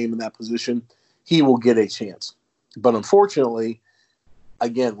of the game in that position, he will get a chance. But unfortunately,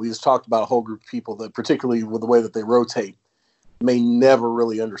 again, we just talked about a whole group of people that, particularly with the way that they rotate, may never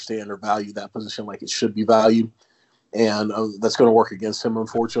really understand or value that position like it should be valued. And that's going to work against him,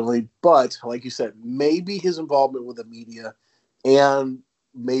 unfortunately. But like you said, maybe his involvement with the media and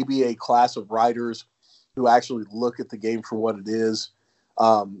maybe a class of writers who actually look at the game for what it is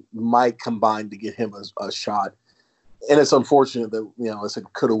might combine to get him a shot. And it's unfortunate that, it's a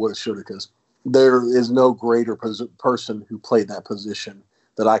coulda, woulda, shoulda, because there is no greater person who played that position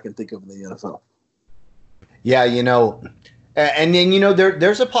that I can think of in the NFL. Yeah, and then,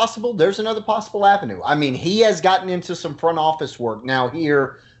 there's another possible avenue. I mean, he has gotten into some front office work now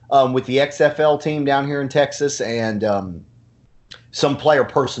here with the XFL team down here in Texas and some player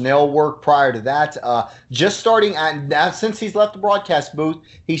personnel work prior to that. Just starting since he's left the broadcast booth,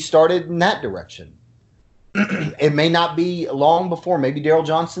 he started in that direction. It may not be long before maybe Daryl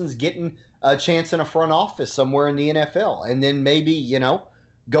Johnston's getting a chance in a front office somewhere in the NFL, and then maybe,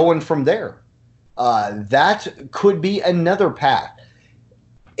 going from there. That could be another path.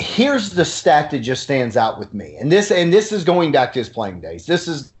 Here's the stat that just stands out with me, and this is going back to his playing days. This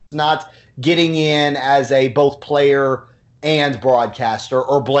is not getting in as a both player and broadcaster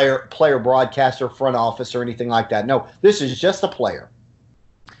or player broadcaster front office or anything like that. No, this is just a player.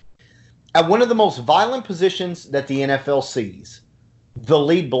 At one of the most violent positions that the NFL sees, the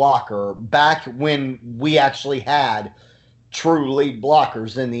lead blocker, back when we actually had true lead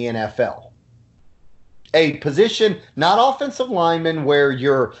blockers in the NFL. A position, not offensive lineman, where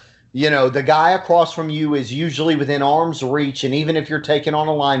the guy across from you is usually within arm's reach, and even if you're taking on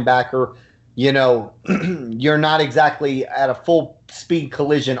a linebacker, you're not exactly at a full speed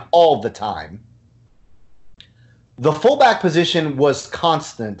collision all the time. The fullback position was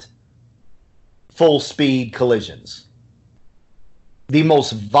constant full speed collisions. The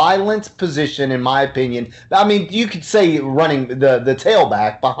most violent position, in my opinion. I mean, you could say running the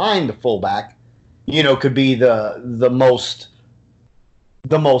tailback behind the fullback, could be the most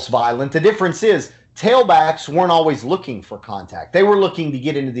violent. The difference is tailbacks weren't always looking for contact. They were looking to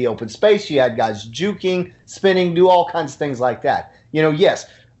get into the open space. You had guys juking, spinning, do all kinds of things like that. Yes,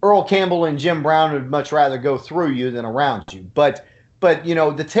 Earl Campbell and Jim Brown would much rather go through you than around you. But the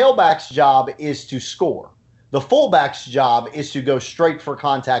tailback's job is to score. The fullback's job is to go straight for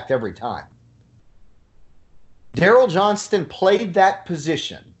contact every time. Daryl Johnston played that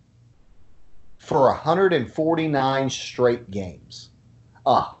position for 149 straight games.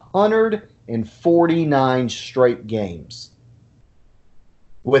 149 straight games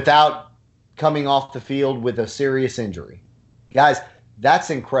without coming off the field with a serious injury. Guys, that's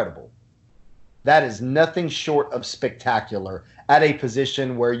incredible. That is nothing short of spectacular at a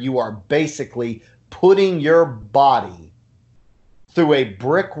position where you are basically putting your body through a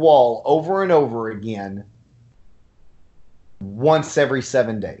brick wall over and over again once every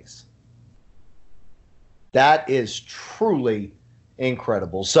 7 days. That is truly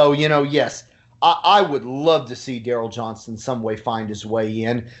incredible. So, yes, I would love to see Daryl Johnston some way find his way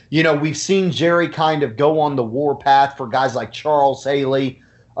in. We've seen Jerry kind of go on the warpath for guys like Charles Haley,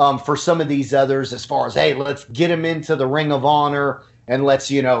 for some of these others, as far as, hey, let's get him into the Ring of Honor, and let's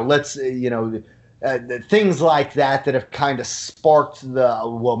things like that have kind of sparked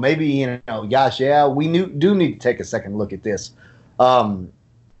maybe, gosh, yeah, we do need to take a second look at this.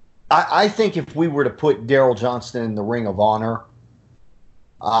 I think if we were to put Daryl Johnston in the Ring of Honor,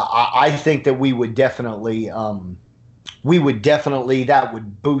 I think that we would definitely that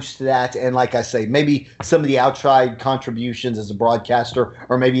would boost that. And like I say, maybe some of the outside contributions as a broadcaster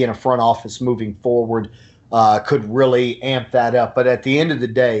or maybe in a front office moving forward could really amp that up. But at the end of the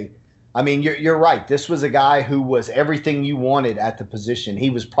day, I mean, you're right. This was a guy who was everything you wanted at the position. He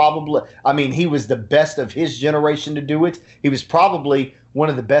was he was the best of his generation to do it. He was probably one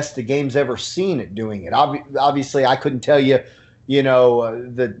of the best the game's ever seen at doing it. Obviously, I couldn't tell you,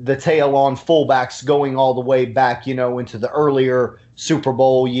 the tale on fullbacks going all the way back, into the earlier Super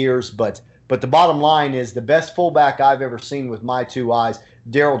Bowl years. But But the bottom line is the best fullback I've ever seen with my two eyes,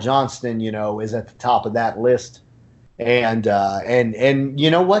 Daryl Johnston, is at the top of that list. And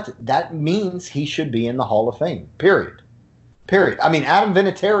you know what? That means he should be in the Hall of Fame. Period. I mean, Adam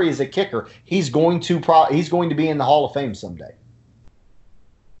Vinatieri is a kicker. He's going to be in the Hall of Fame someday.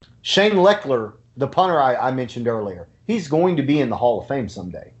 Shane Lechler, the punter I mentioned earlier, he's going to be in the Hall of Fame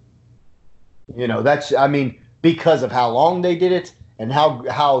someday. Because of how long they did it and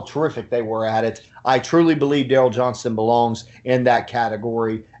how terrific they were at it. I truly believe Daryl Johnston belongs in that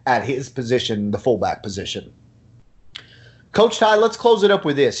category at his position, the fullback position. Coach Ty, let's close it up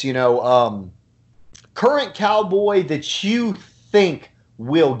with this. Current Cowboy that you think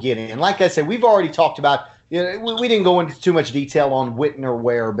will get in. Like I said, we've already talked about. We didn't go into too much detail on Witten or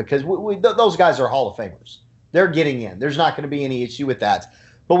Ware because those guys are Hall of Famers. They're getting in. There's not going to be any issue with that.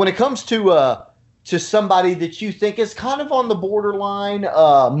 But when it comes to somebody that you think is kind of on the borderline,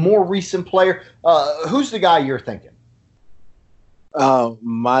 more recent player, who's the guy you're thinking?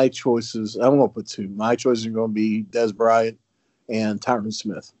 My choices, I'm going to put two. My choices are going to be Dez Bryant and Tyron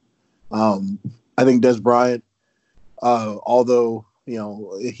Smith. I think Dez Bryant, although,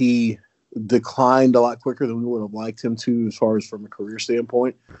 he declined a lot quicker than we would have liked him to as far as from a career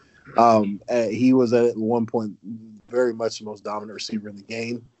standpoint. He was at one point very much the most dominant receiver in the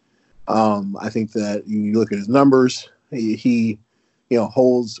game. I think that you look at his numbers, he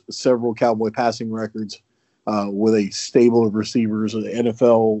holds several Cowboy passing records with a stable of receivers,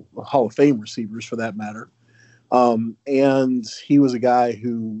 NFL Hall of Fame receivers for that matter. And he was a guy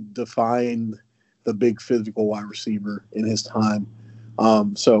who defined the big physical wide receiver in his time.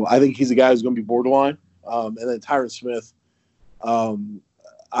 So I think he's a guy who's going to be borderline. And then Tyron Smith,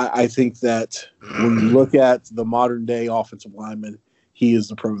 I think that when you look at the modern day offensive lineman, he is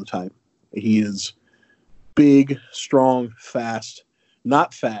the prototype. He is big, strong, fast,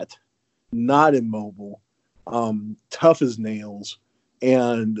 not fat, not immobile, tough as nails,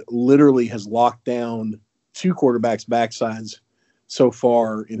 and literally has locked down two quarterbacks' backsides so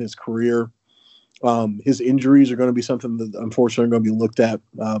far in his career. His injuries are going to be something that unfortunately are going to be looked at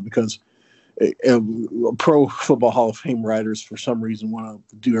because Pro Football Hall of Fame writers, for some reason, want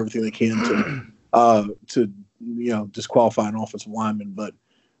to do everything they can to disqualify an offensive lineman. But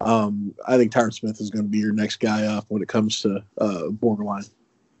I think Tyron Smith is going to be your next guy up when it comes to borderline.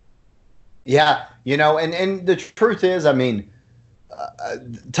 Yeah, and the truth is,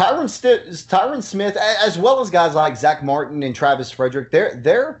 Tyron Smith, as well as guys like Zach Martin and Travis Frederick,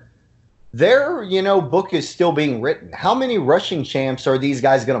 their book is still being written. How many rushing champs are these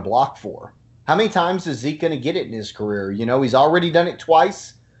guys going to block for? How many times is Zeke going to get it in his career? He's already done it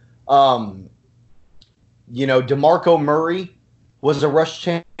twice. DeMarco Murray was a rush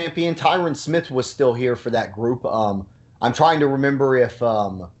champion. Tyron Smith was still here for that group. I'm trying to remember if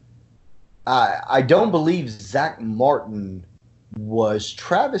I don't believe Zach Martin was.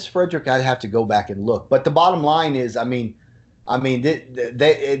 Travis Frederick, I'd have to go back and look. But the bottom line is, Tyron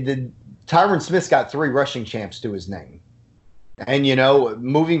Smith's got 3 rushing champs to his name. And,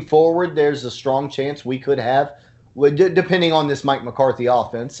 moving forward, there's a strong chance we could have, depending on this Mike McCarthy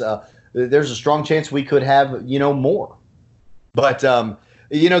offense, there's a strong chance we could have, more. But, the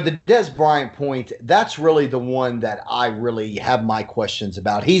Dez Bryant point, that's really the one that I really have my questions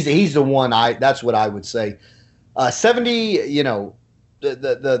about. He's the one that's what I would say. 70,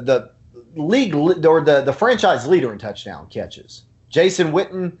 the league or the franchise leader in touchdown catches. Jason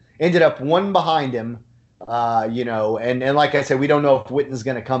Witten ended up one behind him, and like I said, we don't know if Witten's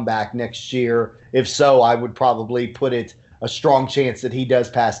going to come back next year. If so, I would probably put it a strong chance that he does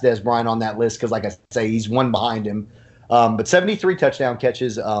pass Dez Bryant on that list because, like I say, he's one behind him. But 73 touchdown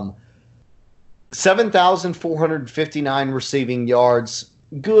catches, 7,459 receiving yards.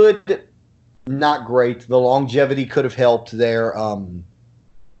 Good, not great. The longevity could have helped there.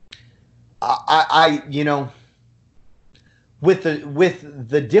 With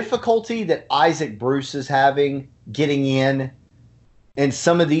the difficulty that Isaac Bruce is having getting in, and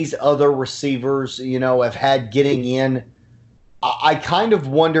some of these other receivers, have had getting in, I kind of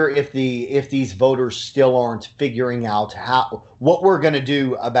wonder if these voters still aren't figuring out what we're going to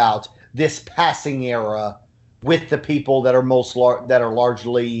do about this passing era with the people that are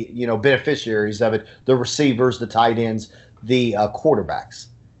largely beneficiaries of it, the receivers, the tight ends, the quarterbacks,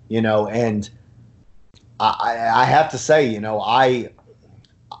 and I have to say,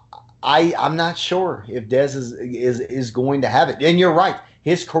 I'm not sure if Dez is going to have it. And you're right,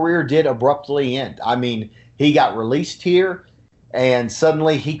 his career did abruptly end. He got released here, and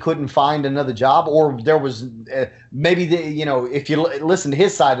suddenly he couldn't find another job, or there was maybe if you listen to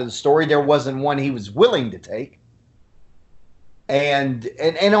his side of the story, there wasn't one he was willing to take. And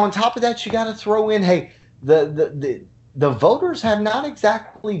on top of that, you got to throw in, hey, the voters have not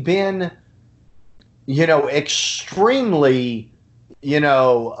exactly been, extremely, you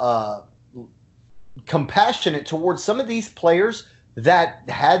know, compassionate towards some of these players that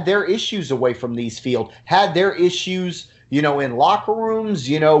had their issues away from these field, had their issues, in locker rooms,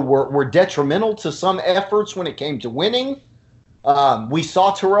 were detrimental to some efforts when it came to winning. We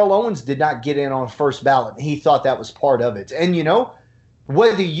saw Terrell Owens did not get in on first ballot. He thought that was part of it. And,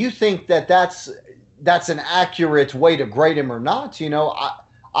 whether you think that that's an accurate way to grade him or not,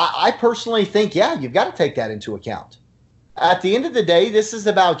 I personally think, yeah, you've got to take that into account. At the end of the day, this is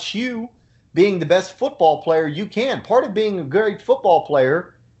about you being the best football player you can. Part of being a great football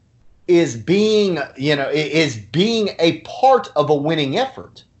player is being a part of a winning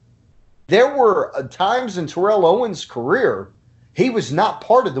effort. There were times in Terrell Owens' career he was not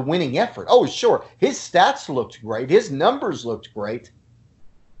part of the winning effort. Oh, sure, his stats looked great, his numbers looked great,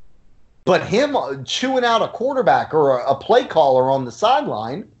 but him chewing out a quarterback or a play caller on the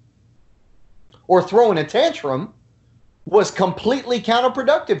sideline or throwing a tantrum was completely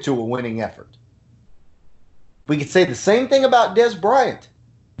counterproductive to a winning effort. We could say the same thing about Dez Bryant.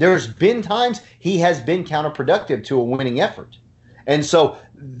 There's been times he has been counterproductive to a winning effort. And so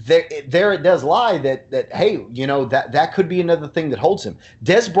there it does lie that hey, that could be another thing that holds him.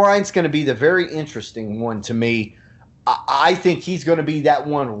 Dez Bryant's going to be the very interesting one to me. I think he's going to be that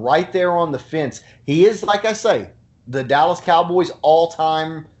one right there on the fence. He is, like I say, the Dallas Cowboys'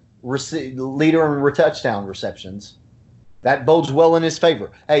 all-time leader in touchdown receptions. That bodes well in his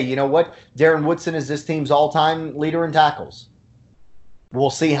favor. Hey, you know what? Darren Woodson is this team's all-time leader in tackles.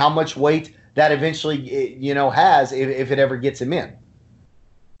 We'll see how much weight that eventually, has if it ever gets him in.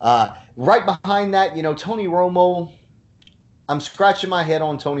 Right behind that, Tony Romo, I'm scratching my head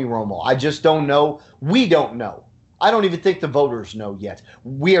on Tony Romo. I just don't know. We don't know. I don't even think the voters know yet.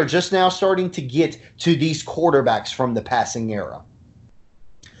 We are just now starting to get to these quarterbacks from the passing era.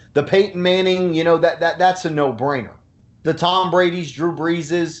 The Peyton Manning, that's a no-brainer. The Tom Brady's, Drew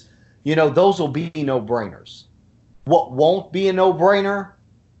Brees's, those will be no-brainers. What won't be a no-brainer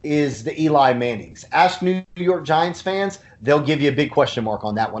is the Eli Mannings. Ask New York Giants fans, they'll give you a big question mark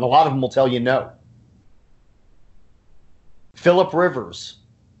on that one. A lot of them will tell you no. Phillip Rivers,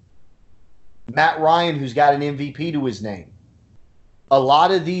 Matt Ryan, who's got an MVP to his name. A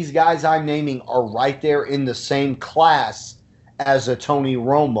lot of these guys I'm naming are right there in the same class as a Tony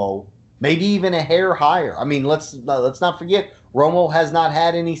Romo, maybe even a hair higher. I mean, let's not forget, Romo has not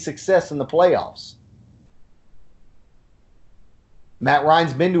had any success in the playoffs. Matt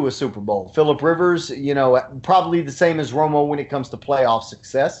Ryan's been to a Super Bowl. Phillip Rivers, probably the same as Romo when it comes to playoff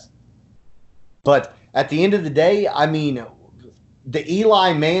success. But at the end of the day, I mean, the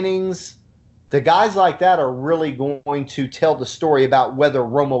Eli Mannings, the guys like that are really going to tell the story about whether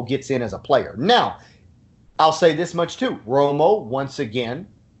Romo gets in as a player. Now, I'll say this much too. Romo, once again,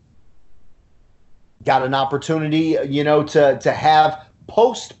 got an opportunity, to have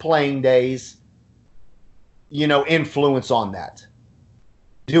post-playing days, influence on that.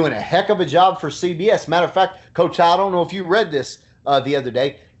 Doing a heck of a job for CBS. Matter of fact, Coach, I don't know if you read this the other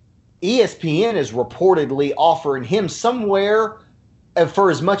day. ESPN is reportedly offering him somewhere for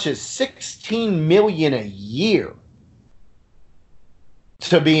as much as $16 million a year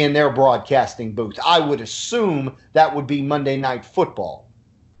to be in their broadcasting booth. I would assume that would be Monday Night Football.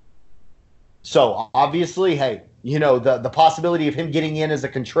 So obviously, hey, the possibility of him getting in as a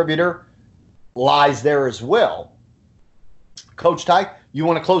contributor lies there as well. Coach Ty, you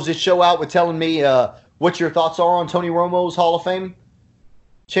want to close this show out with telling me what your thoughts are on Tony Romo's Hall of Fame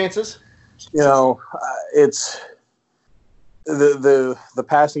chances? It's the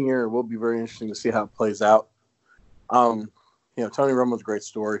passing year will be very interesting to see how it plays out. Tony Romo's a great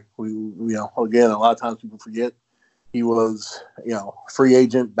story. We again, a lot of times people forget he was, free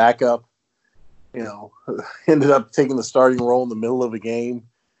agent, backup, ended up taking the starting role in the middle of a game,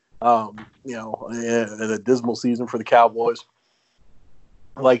 in a dismal season for the Cowboys.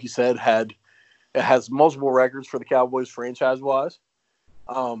 Like you said, has multiple records for the Cowboys franchise-wise.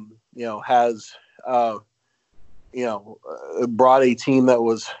 Has brought a team that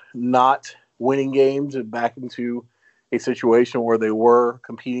was not winning games and back into a situation where they were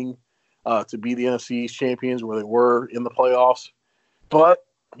competing to be the NFC East champions, where they were in the playoffs. But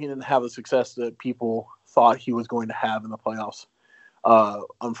he didn't have the success that people thought he was going to have in the playoffs,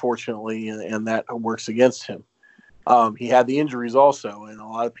 unfortunately, and that works against him. He had the injuries also, and a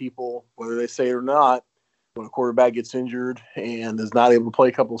lot of people, whether they say it or not, when a quarterback gets injured and is not able to play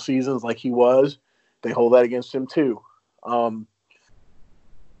a couple of seasons like he was, they hold that against him too. The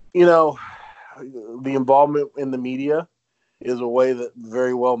involvement in the media is a way that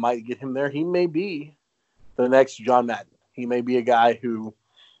very well might get him there. He may be the next John Madden. He may be a guy who,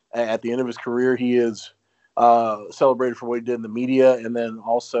 at the end of his career, he is celebrated for what he did in the media, and then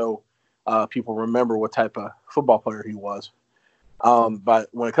also people remember what type of football player he was. But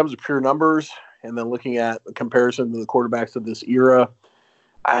when it comes to pure numbers and then looking at the comparison to the quarterbacks of this era,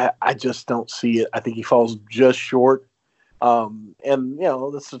 I just don't see it. I think he falls just short. And,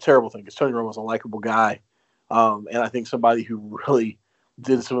 that's a terrible thing because Tony Romo's a likable guy. And I think somebody who really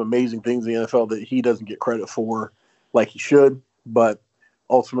did some amazing things in the NFL that he doesn't get credit for like he should. But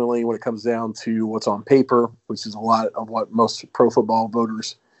ultimately, when it comes down to what's on paper, which is a lot of what most pro football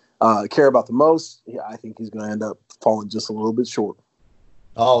voters care about the most, I think he's going to end up falling just a little bit short.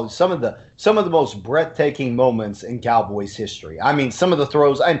 Oh, some of the most breathtaking moments in Cowboys history. I mean, some of the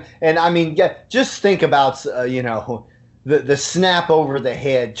throws, and I mean, just think about the snap over the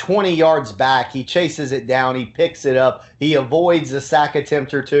head, 20 yards back. He chases it down, he picks it up, he avoids a sack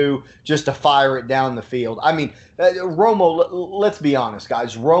attempt or two just to fire it down the field. I mean, Romo. Let's be honest,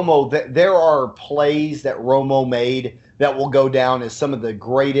 guys. Romo. There are plays that Romo made that will go down as some of the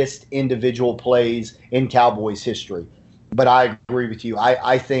greatest individual plays in Cowboys history. But I agree with you.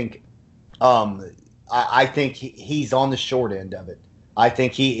 I think he's on the short end of it. I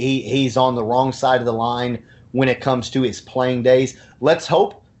think he's on the wrong side of the line when it comes to his playing days. Let's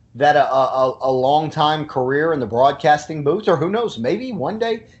hope that a long-time career in the broadcasting booth, or who knows, maybe one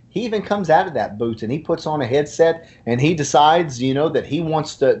day he even comes out of that booth and he puts on a headset and he decides, that he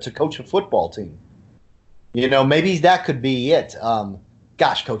wants to coach a football team. Maybe that could be it.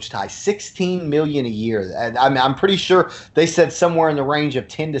 Gosh, Coach Ty, $16 million a year. And I'm pretty sure they said somewhere in the range of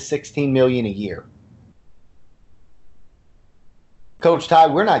 $10 to $16 million a year. Coach Ty,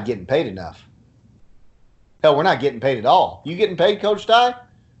 we're not getting paid enough. Hell, we're not getting paid at all. You getting paid, Coach Ty?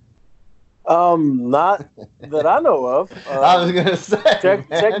 Not that I know of. I was gonna say, check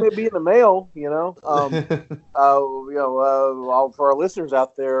may be in the mail. For our listeners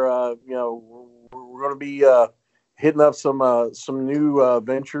out there, we're going to be hitting up some new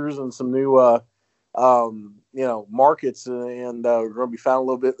ventures and some new markets, and we're going to be found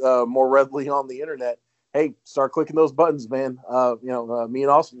a little bit more readily on the internet. Hey, start clicking those buttons, man. Me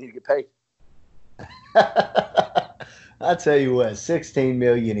and Austin need to get paid. I tell you what, $16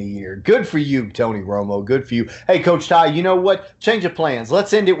 million a year. Good for you, Tony Romo. Good for you. Hey, Coach Ty, you know what? Change of plans.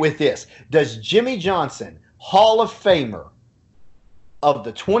 Let's end it with this. Does Jimmy Johnson, Hall of Famer of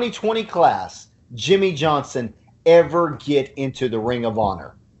the 2020 class, Jimmy Johnson, ever get into the Ring of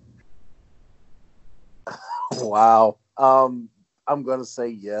Honor? Wow. I'm going to say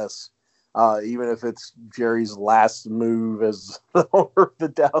yes. Even if it's Jerry's last move as the owner of the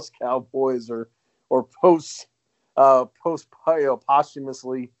Dallas Cowboys or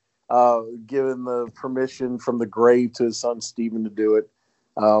posthumously given the permission from the grave to his son Steven to do it.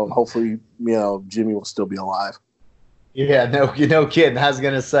 Hopefully, Jimmy will still be alive. Yeah, no kidding. I was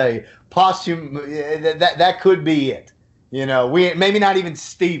gonna say that could be it. We maybe not even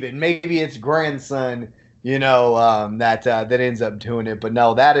Steven, maybe it's grandson. That ends up doing it. But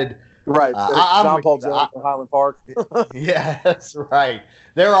no, that'd right. John Paul Jones from Highland Park. Yeah, that's right.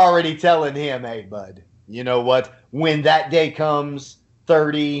 They're already telling him, hey, bud. You know what? When that day comes,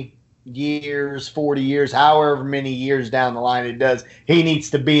 30 years, 40 years, however many years down the line it does, he needs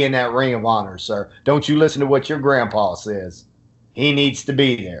to be in that Ring of Honor, sir. Don't you listen to what your grandpa says. He needs to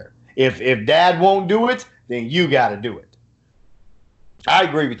be there. If Dad won't do it, then you got to do it. I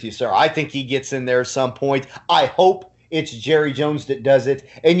agree with you, sir. I think he gets in there at some point. I hope it's Jerry Jones that does it.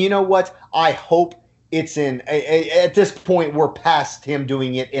 And you know what? I hope it's at this point, we're past him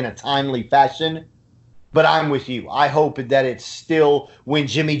doing it in a timely fashion. But I'm with you. I hope that it's still when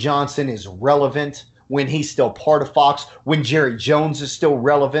Jimmy Johnson is relevant, when he's still part of Fox, when Jerry Jones is still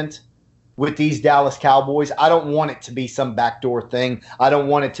relevant with these Dallas Cowboys. I don't want it to be some backdoor thing. I don't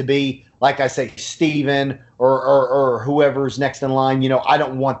want it to be, like I say, Steven or whoever's next in line. I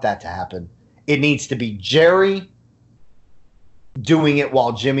don't want that to happen. It needs to be Jerry doing it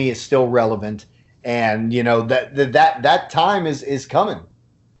while Jimmy is still relevant. And, that time is coming.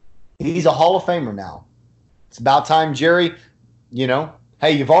 He's a Hall of Famer now. It's about time, Jerry,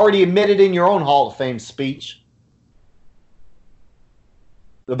 hey, you've already admitted in your own Hall of Fame speech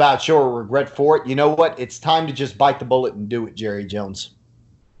about your regret for it. You know what? It's time to just bite the bullet and do it, Jerry Jones.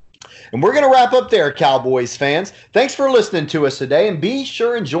 And we're going to wrap up there, Cowboys fans. Thanks for listening to us today, and be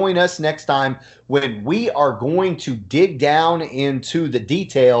sure and join us next time when we are going to dig down into the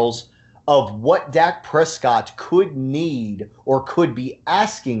details of what Dak Prescott could need or could be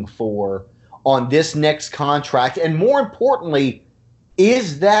asking for on this next contract. And more importantly,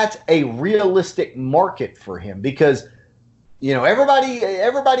 is that a realistic market for him? Because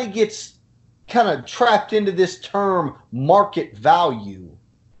everybody gets kind of trapped into this term market value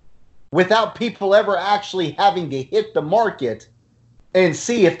without people ever actually having to hit the market and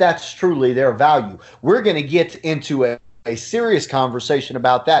see if that's truly their value. We're going to get into a serious conversation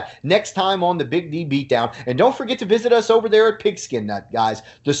about that next time on the Big D Beatdown. And don't forget to visit us over there at Pigskin Nut, guys,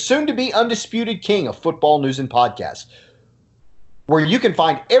 the soon-to-be undisputed king of football news and podcasts, where you can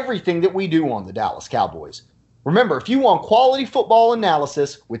find everything that we do on the Dallas Cowboys. Remember, if you want quality football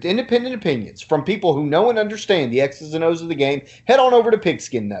analysis with independent opinions from people who know and understand the X's and O's of the game, head on over to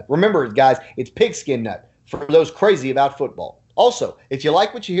Pigskin Nut. Remember, guys, it's Pigskin Nut for those crazy about football. Also, if you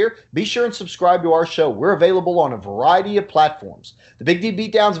like what you hear, be sure and subscribe to our show. We're available on a variety of platforms. The Big D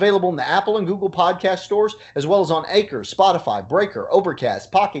Beatdown is available in the Apple and Google podcast stores, as well as on Anchor, Spotify, Breaker,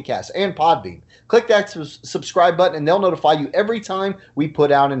 Overcast, Pocket Cast, and Podbean. Click that subscribe button, and they'll notify you every time we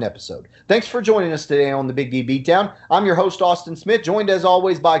put out an episode. Thanks for joining us today on the Big D Beatdown. I'm your host, Austin Smith, joined as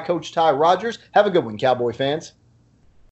always by Coach Ty Rogers. Have a good one, Cowboy fans.